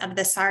Secrets of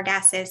the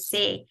Sargasso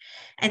Sea.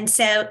 And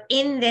so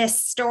in this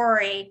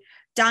story,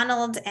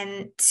 Donald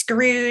and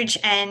Scrooge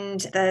and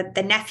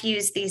the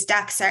nephews, these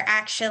ducks, are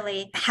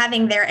actually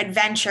having their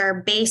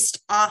adventure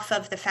based off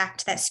of the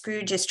fact that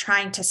Scrooge is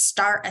trying to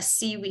start a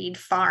seaweed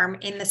farm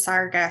in the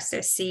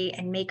Sargasso Sea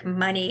and make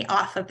money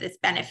off of its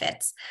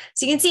benefits.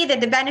 So you can see that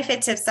the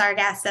benefits of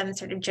sargassum,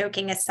 sort of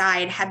joking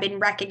aside, have been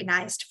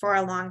recognized for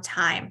a long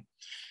time.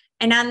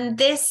 And on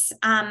this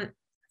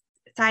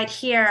side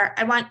here,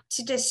 I want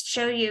to just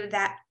show you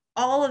that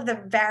all of the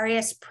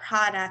various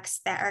products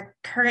that are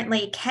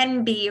currently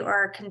can be or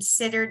are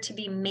considered to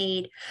be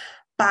made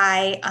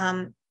by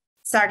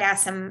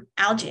sargassum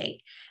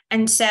algae.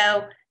 And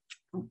so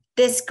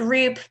this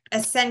group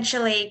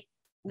essentially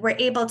were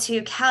able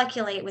to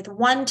calculate with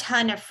 1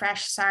 ton of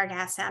fresh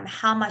sargassum,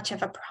 how much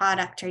of a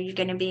product are you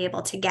going to be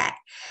able to get?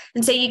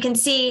 And so you can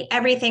see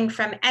everything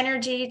from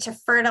energy to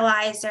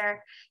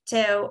fertilizer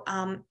to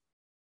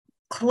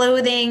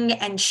clothing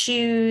and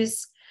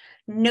shoes,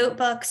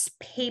 notebooks,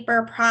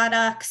 paper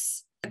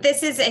products.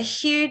 This is a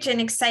huge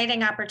and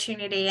exciting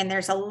opportunity, and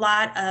there's a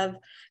lot of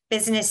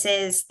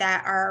businesses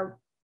that are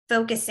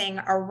focusing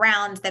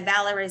around the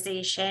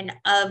valorization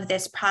of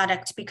this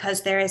product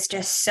because there is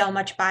just so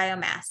much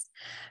biomass.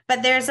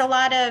 But there's a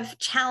lot of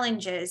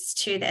challenges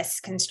to this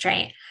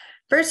constraint.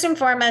 First and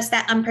foremost,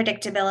 that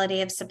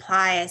unpredictability of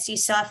supply. As you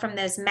saw from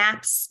those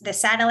maps, the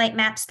satellite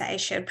maps that I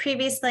showed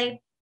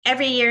previously,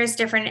 every year is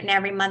different and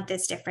every month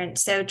is different.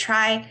 So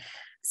try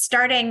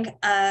starting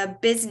a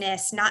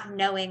business not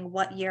knowing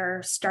what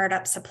your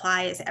startup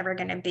supply is ever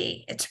going to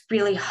be. It's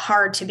really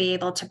hard to be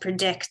able to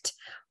predict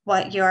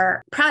what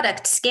your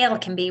product scale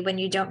can be when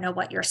you don't know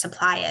what your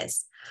supply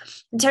is.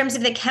 In terms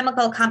of the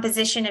chemical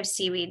composition of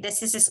seaweed,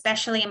 this is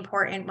especially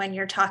important when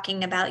you're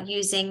talking about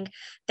using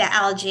the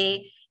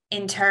algae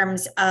in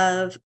terms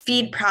of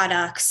feed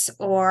products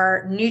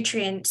or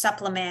nutrient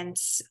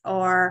supplements,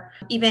 or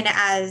even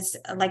as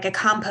like a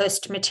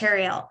compost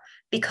material.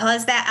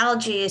 Because that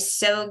algae is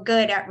so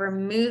good at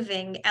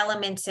removing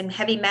elements and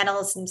heavy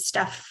metals and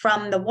stuff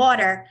from the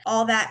water,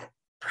 all that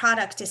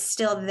product is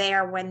still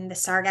there when the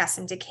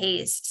sargassum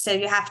decays. So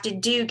you have to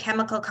do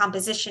chemical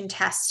composition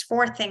tests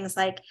for things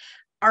like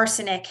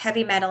arsenic,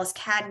 heavy metals,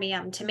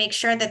 cadmium, to make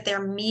sure that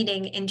they're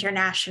meeting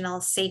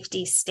international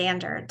safety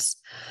standards.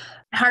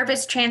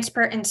 Harvest,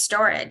 transport, and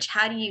storage.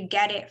 How do you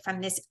get it from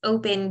this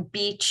open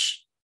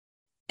beach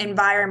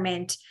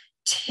environment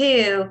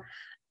to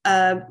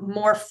a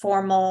more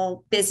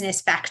formal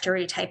business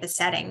factory type of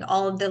setting?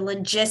 All of the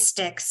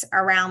logistics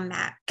around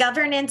that.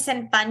 Governance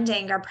and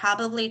funding are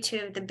probably two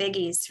of the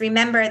biggies.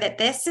 Remember that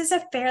this is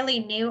a fairly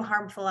new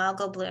harmful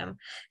algal bloom.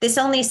 This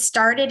only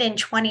started in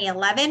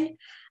 2011.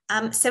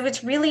 So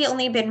it's really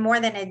only been more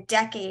than a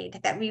decade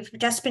that we've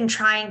just been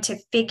trying to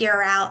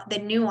figure out the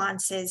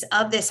nuances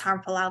of this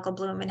harmful algal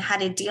bloom and how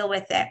to deal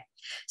with it.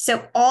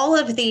 So all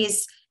of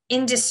these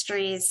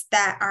industries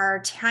that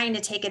are trying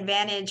to take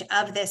advantage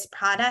of this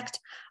product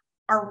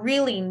are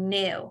really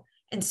new.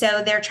 And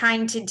so they're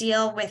trying to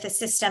deal with a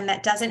system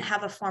that doesn't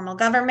have a formal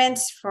government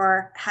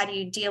for how do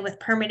you deal with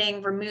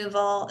permitting,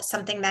 removal,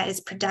 something that is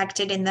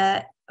protected in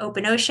the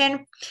open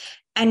ocean,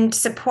 and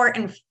support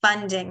and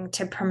funding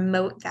to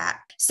promote that.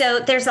 So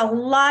there's a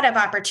lot of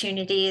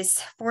opportunities.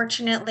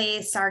 Fortunately,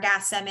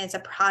 sargassum is a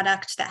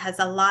product that has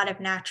a lot of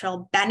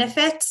natural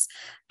benefits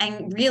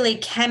and really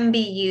can be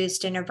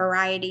used in a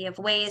variety of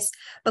ways,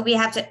 but we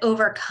have to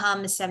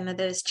overcome some of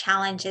those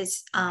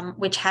challenges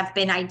which have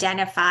been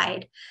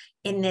identified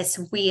in this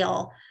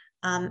wheel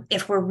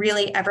if we're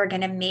really ever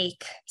going to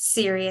make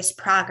serious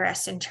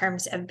progress in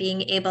terms of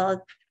being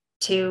able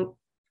to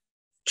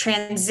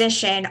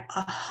transition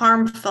a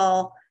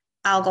harmful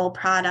algal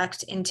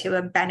product into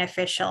a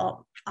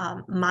beneficial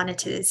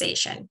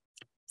monetization.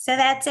 So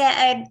that's it.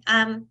 I'd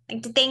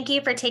like to thank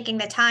you for taking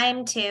the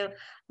time to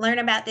learn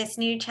about this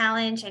new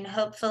challenge, and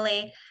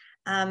hopefully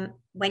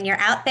when you're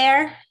out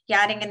there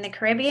yachting in the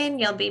Caribbean,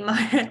 you'll be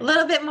a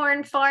little bit more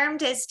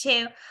informed as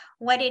to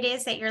what it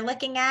is that you're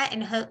looking at,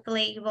 and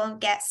hopefully you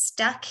won't get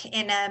stuck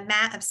in a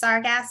mat of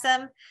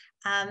sargassum,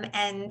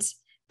 and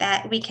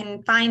that we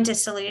can find a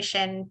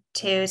solution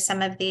to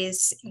some of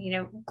these,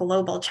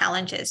 global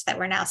challenges that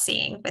we're now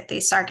seeing with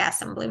these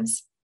sargassum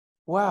blooms.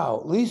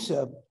 Wow,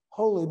 Lisa,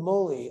 holy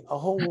moly, a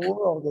whole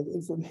world of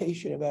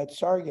information about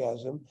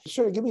sargassum.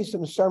 Sort of give me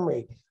some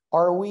summary.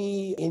 Are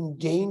we in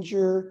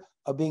danger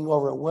of being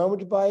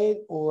overwhelmed by it,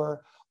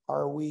 or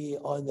are we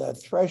on the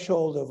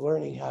threshold of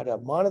learning how to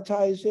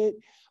monetize it?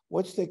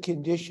 What's the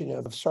condition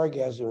of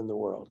sargassum in the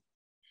world?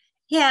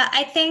 Yeah,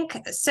 I think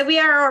so. We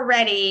are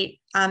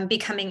already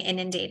becoming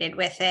inundated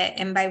with it.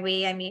 And by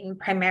we, I mean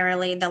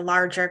primarily the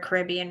larger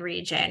Caribbean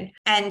region.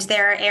 And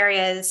there are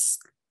areas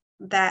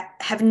that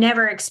have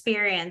never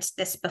experienced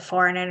this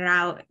before and are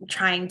now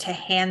trying to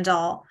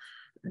handle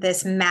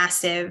this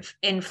massive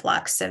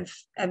influx of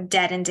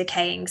dead and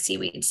decaying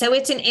seaweed. So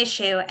it's an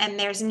issue, and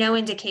there's no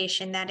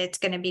indication that it's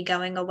going to be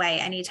going away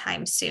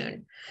anytime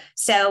soon.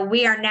 So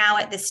we are now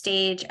at the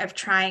stage of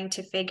trying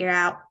to figure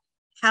out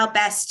how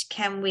best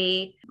can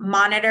we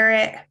monitor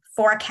it,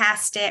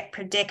 forecast it,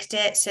 predict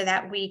it, so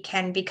that we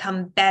can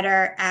become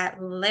better at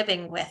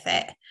living with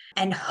it.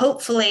 And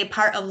hopefully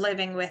part of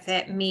living with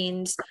it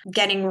means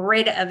getting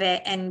rid of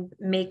it and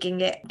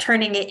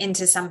turning it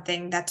into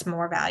something that's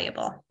more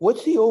valuable.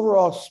 What's the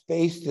overall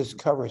space this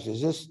covers?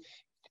 Is this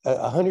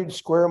 100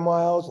 square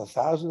miles,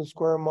 1,000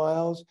 square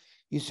miles?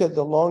 You said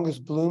the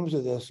longest blooms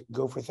of this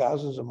go for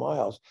thousands of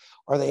miles.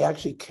 Are they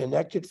actually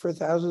connected for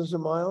thousands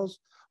of miles,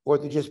 or are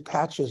they just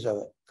patches of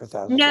it for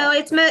thousands? No,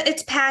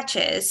 it's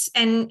patches.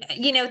 And,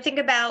 think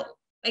about,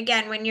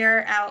 again, when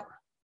you're out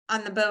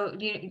on the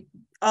boat,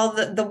 all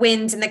the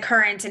winds and the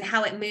current and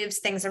how it moves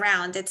things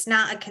around. It's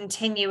not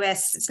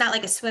it's not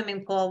like a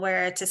swimming pool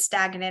where it's a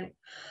stagnant,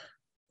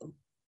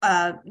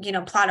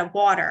 plot of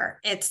water.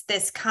 It's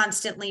this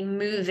constantly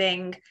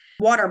moving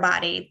water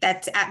body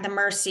that's at the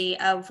mercy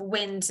of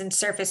winds and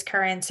surface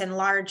currents and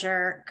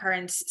larger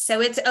currents. So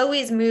it's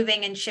always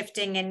moving and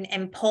shifting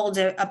and pulled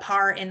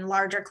apart in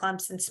larger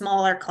clumps and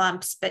smaller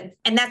clumps,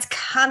 and that's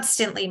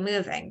constantly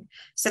moving.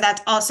 So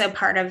that's also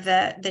part of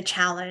the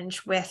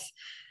challenge with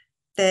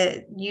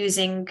the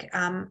using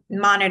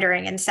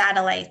monitoring and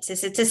satellites.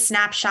 Is it's a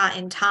snapshot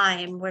in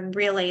time when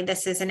really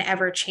this is an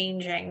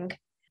ever-changing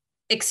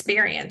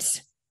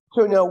experience.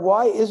 So now,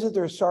 why isn't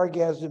there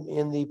sargassum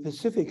in the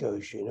Pacific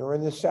Ocean or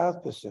in the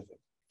South Pacific?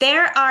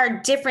 There are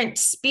different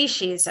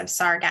species of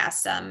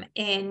sargassum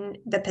in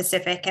the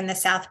Pacific and the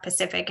South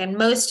Pacific, and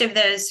most of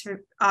those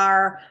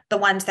are the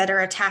ones that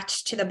are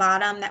attached to the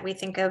bottom that we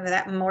think of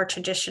that more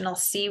traditional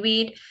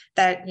seaweed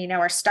that,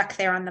 are stuck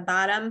there on the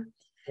bottom.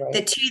 Right.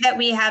 The two that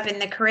we have in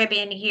the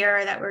Caribbean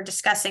here that we're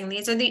discussing,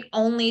 these are the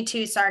only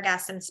two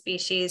sargassum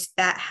species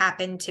that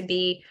happen to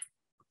be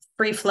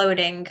free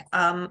floating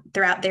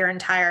throughout their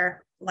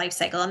entire life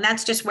cycle. And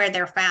that's just where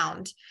they're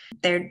found.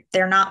 They're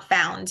not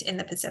found in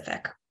the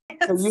Pacific.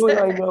 So you and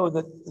I know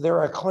that there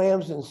are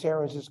clams in San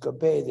Francisco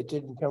Bay that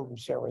didn't come from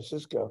San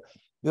Francisco.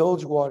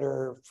 Bilge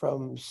water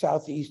from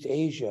Southeast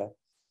Asia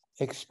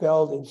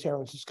expelled in San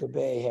Francisco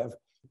Bay have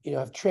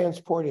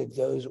transported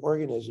those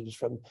organisms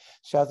from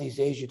Southeast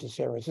Asia to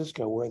San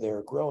Francisco, where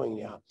they're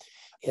growing now.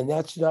 And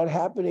that's not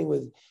happening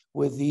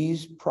with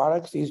these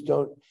products. These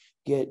don't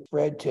get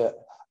spread to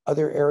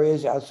other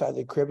areas outside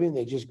the Caribbean.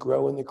 They just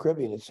grow in the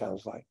Caribbean, it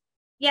sounds like.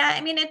 Yeah,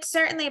 I mean, it's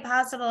certainly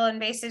possible.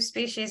 Invasive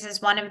species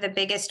is one of the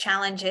biggest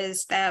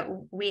challenges that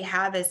we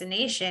have as a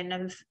nation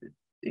of,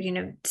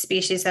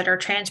 species that are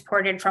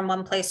transported from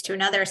one place to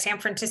another. San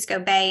Francisco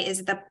Bay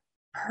is the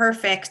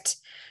perfect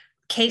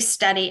case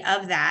study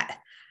of that.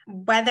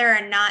 Whether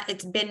or not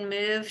it's been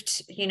moved,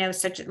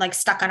 such like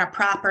stuck on a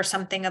prop or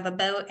something of a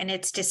boat and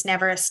it's just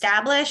never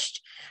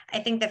established. I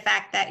think the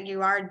fact that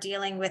you are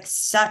dealing with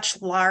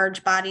such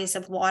large bodies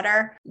of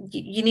water,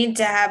 you need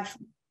to have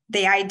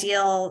the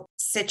ideal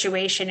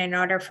situation in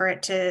order for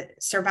it to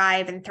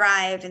survive and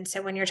thrive. And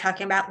so when you're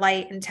talking about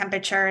light and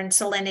temperature and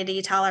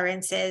salinity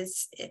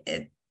tolerances,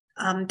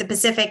 the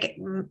Pacific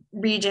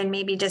region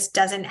maybe just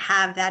doesn't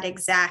have that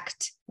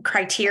exact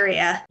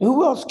criteria.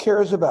 Who else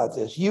cares about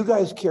this? You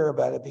guys care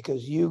about it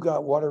because you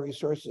got water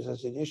resources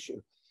as an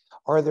issue.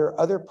 Are there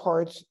other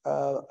parts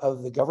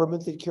of the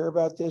government that care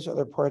about this?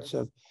 Other parts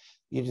of,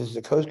 does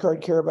the Coast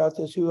Guard care about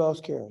this? Who else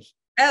cares?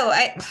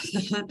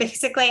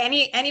 Basically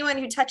anyone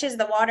who touches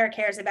the water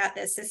cares about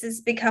this. This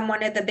has become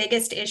one of the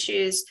biggest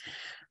issues,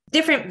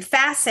 different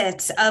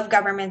facets of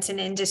government and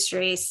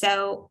industry.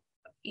 So,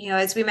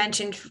 as we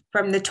mentioned,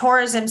 from the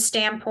tourism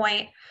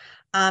standpoint,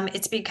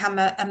 it's become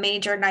a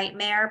major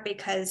nightmare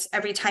because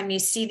every time you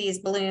see these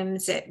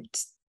blooms,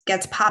 it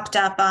gets popped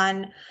up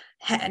on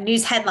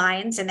news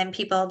headlines, and then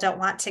people don't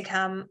want to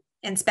come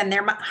and spend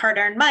their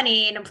hard-earned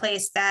money in a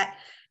place that,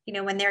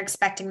 when they're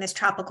expecting this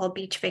tropical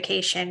beach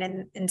vacation,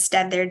 and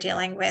instead they're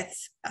dealing with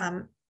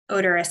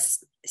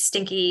odorous,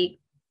 stinky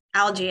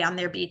algae on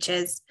their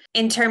beaches.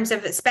 In terms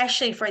of,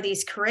 especially for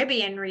these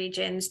Caribbean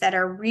regions that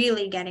are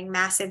really getting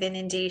massive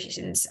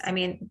inundations, I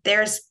mean,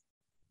 there's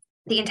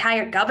the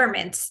entire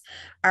governments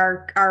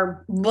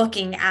are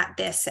looking at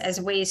this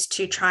as ways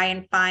to try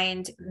and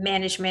find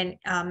management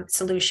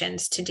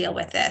solutions to deal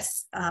with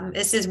this.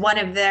 This is one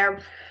of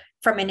their,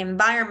 from an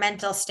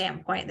environmental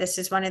standpoint, this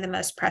is one of the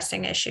most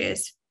pressing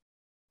issues.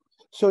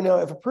 So now,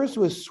 if a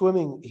person was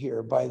swimming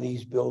here by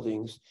these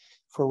buildings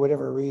for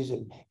whatever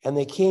reason, and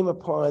they came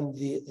upon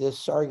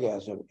this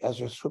sargassum as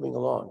they're swimming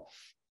along,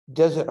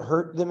 does it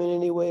hurt them in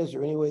any way? Is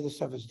there any way this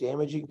stuff is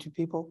damaging to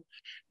people?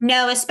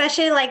 No,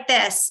 especially like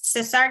this. So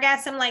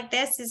sargassum like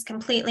this is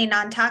completely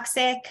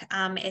non-toxic.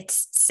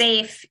 It's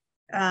safe.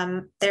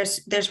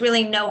 There's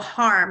really no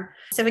harm.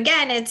 So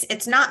again,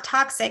 it's not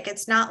toxic.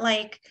 It's not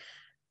like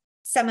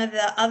some of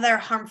the other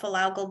harmful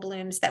algal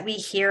blooms that we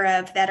hear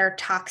of that are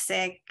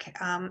toxic,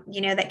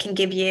 that can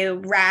give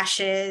you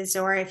rashes,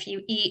 or if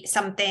you eat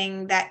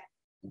something that,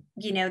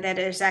 that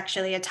is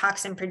actually a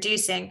toxin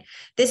producing.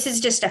 This is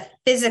just a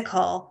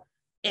physical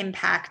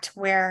impact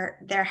where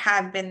there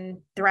have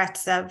been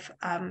threats of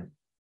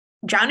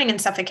drowning and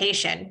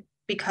suffocation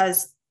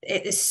because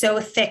it is so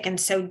thick and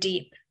so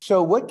deep.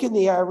 So what can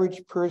the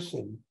average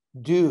person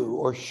do,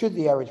 or should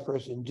the average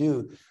person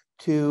do,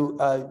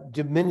 to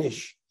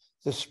diminish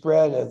the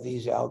spread of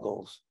these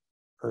algals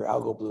or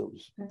algal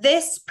blooms?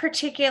 This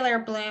particular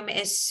bloom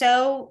is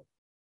so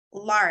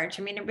large.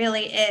 I mean, it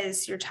really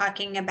is. You're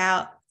talking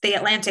about the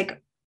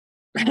Atlantic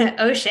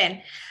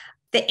Ocean.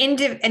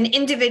 An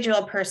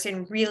individual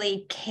person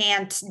really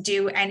can't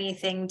do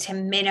anything to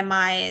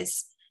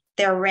minimize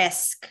their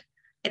risk.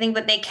 I think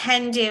what they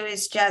can do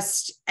is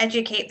just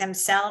educate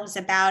themselves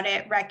about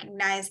it,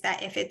 recognize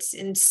that if it's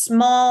in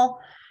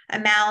small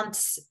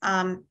amounts,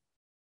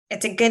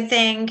 it's a good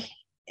thing.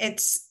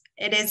 It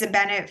is a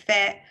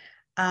benefit.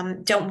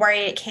 Don't worry,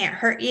 it can't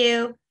hurt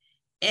you.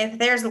 If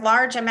there's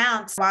large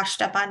amounts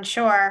washed up on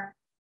shore,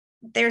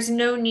 there's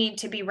no need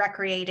to be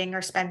recreating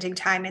or spending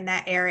time in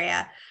that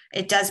area.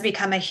 It does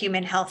become a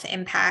human health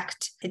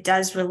impact. It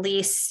does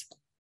release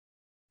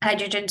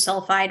hydrogen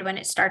sulfide when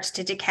it starts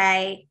to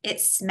decay. It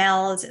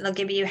smells, it'll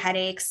give you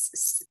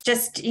headaches.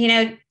 Just,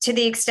 to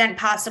the extent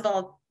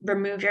possible,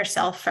 remove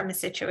yourself from a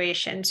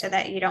situation so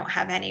that you don't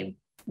have any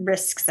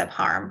risks of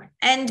harm,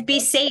 and be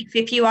safe.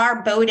 If you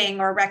are boating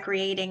or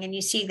recreating and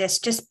you see this,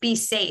 just be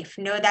safe.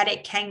 Know that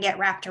it can get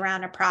wrapped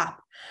around a prop.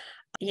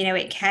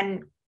 It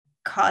can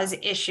cause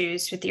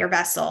issues with your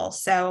vessel.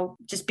 So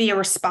just be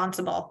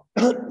responsible.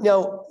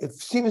 Now, it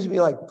seems to me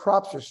like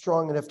props are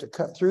strong enough to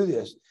cut through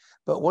this,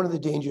 but one of the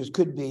dangers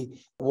could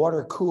be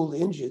water-cooled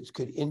engines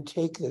could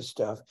intake this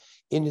stuff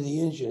into the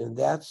engine, and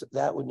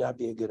that would not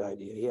be a good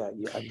idea.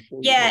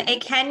 Yeah, it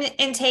can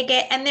intake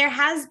it, and there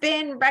has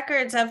been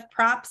records of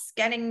props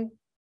getting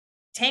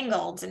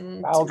tangled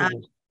and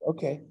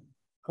okay.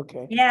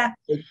 Yeah.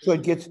 So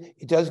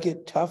it does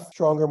get tough,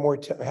 stronger,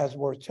 has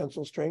more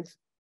tensile strength.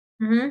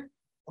 Mm-hmm.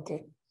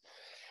 Okay.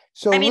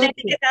 So I think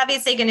it's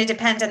obviously going to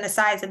depend on the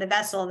size of the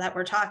vessel that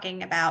we're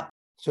talking about.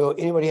 So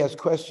anybody has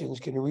questions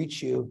can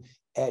reach you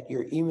at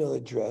your email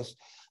address.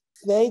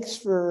 Thanks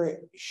for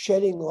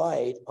shedding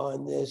light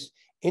on this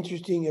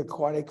interesting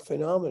aquatic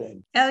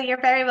phenomenon. Oh,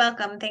 you're very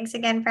welcome. Thanks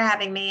again for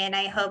having me. And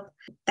I hope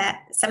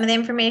that some of the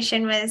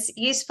information was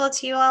useful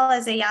to you all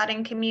as a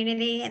yachting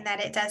community, and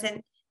that it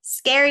doesn't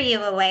scare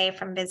you away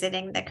from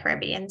visiting the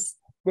Caribbeans.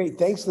 Great.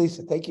 Thanks,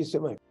 Lisa. Thank you so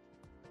much.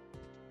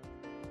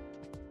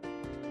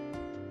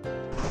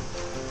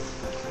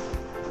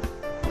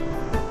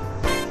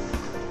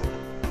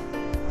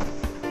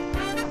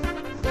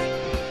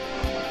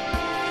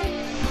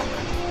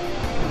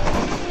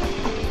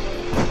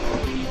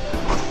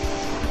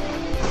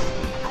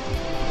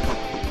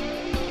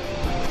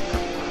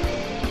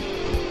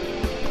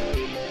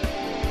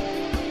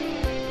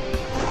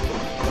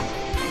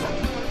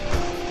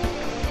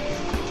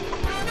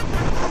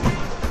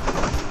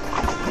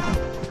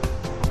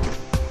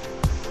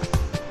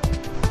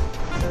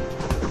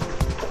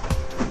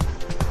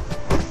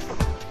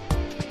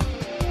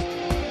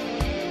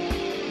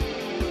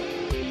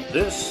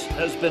 This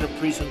has been a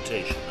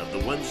presentation of the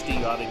Wednesday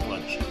Yachting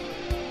Luncheon.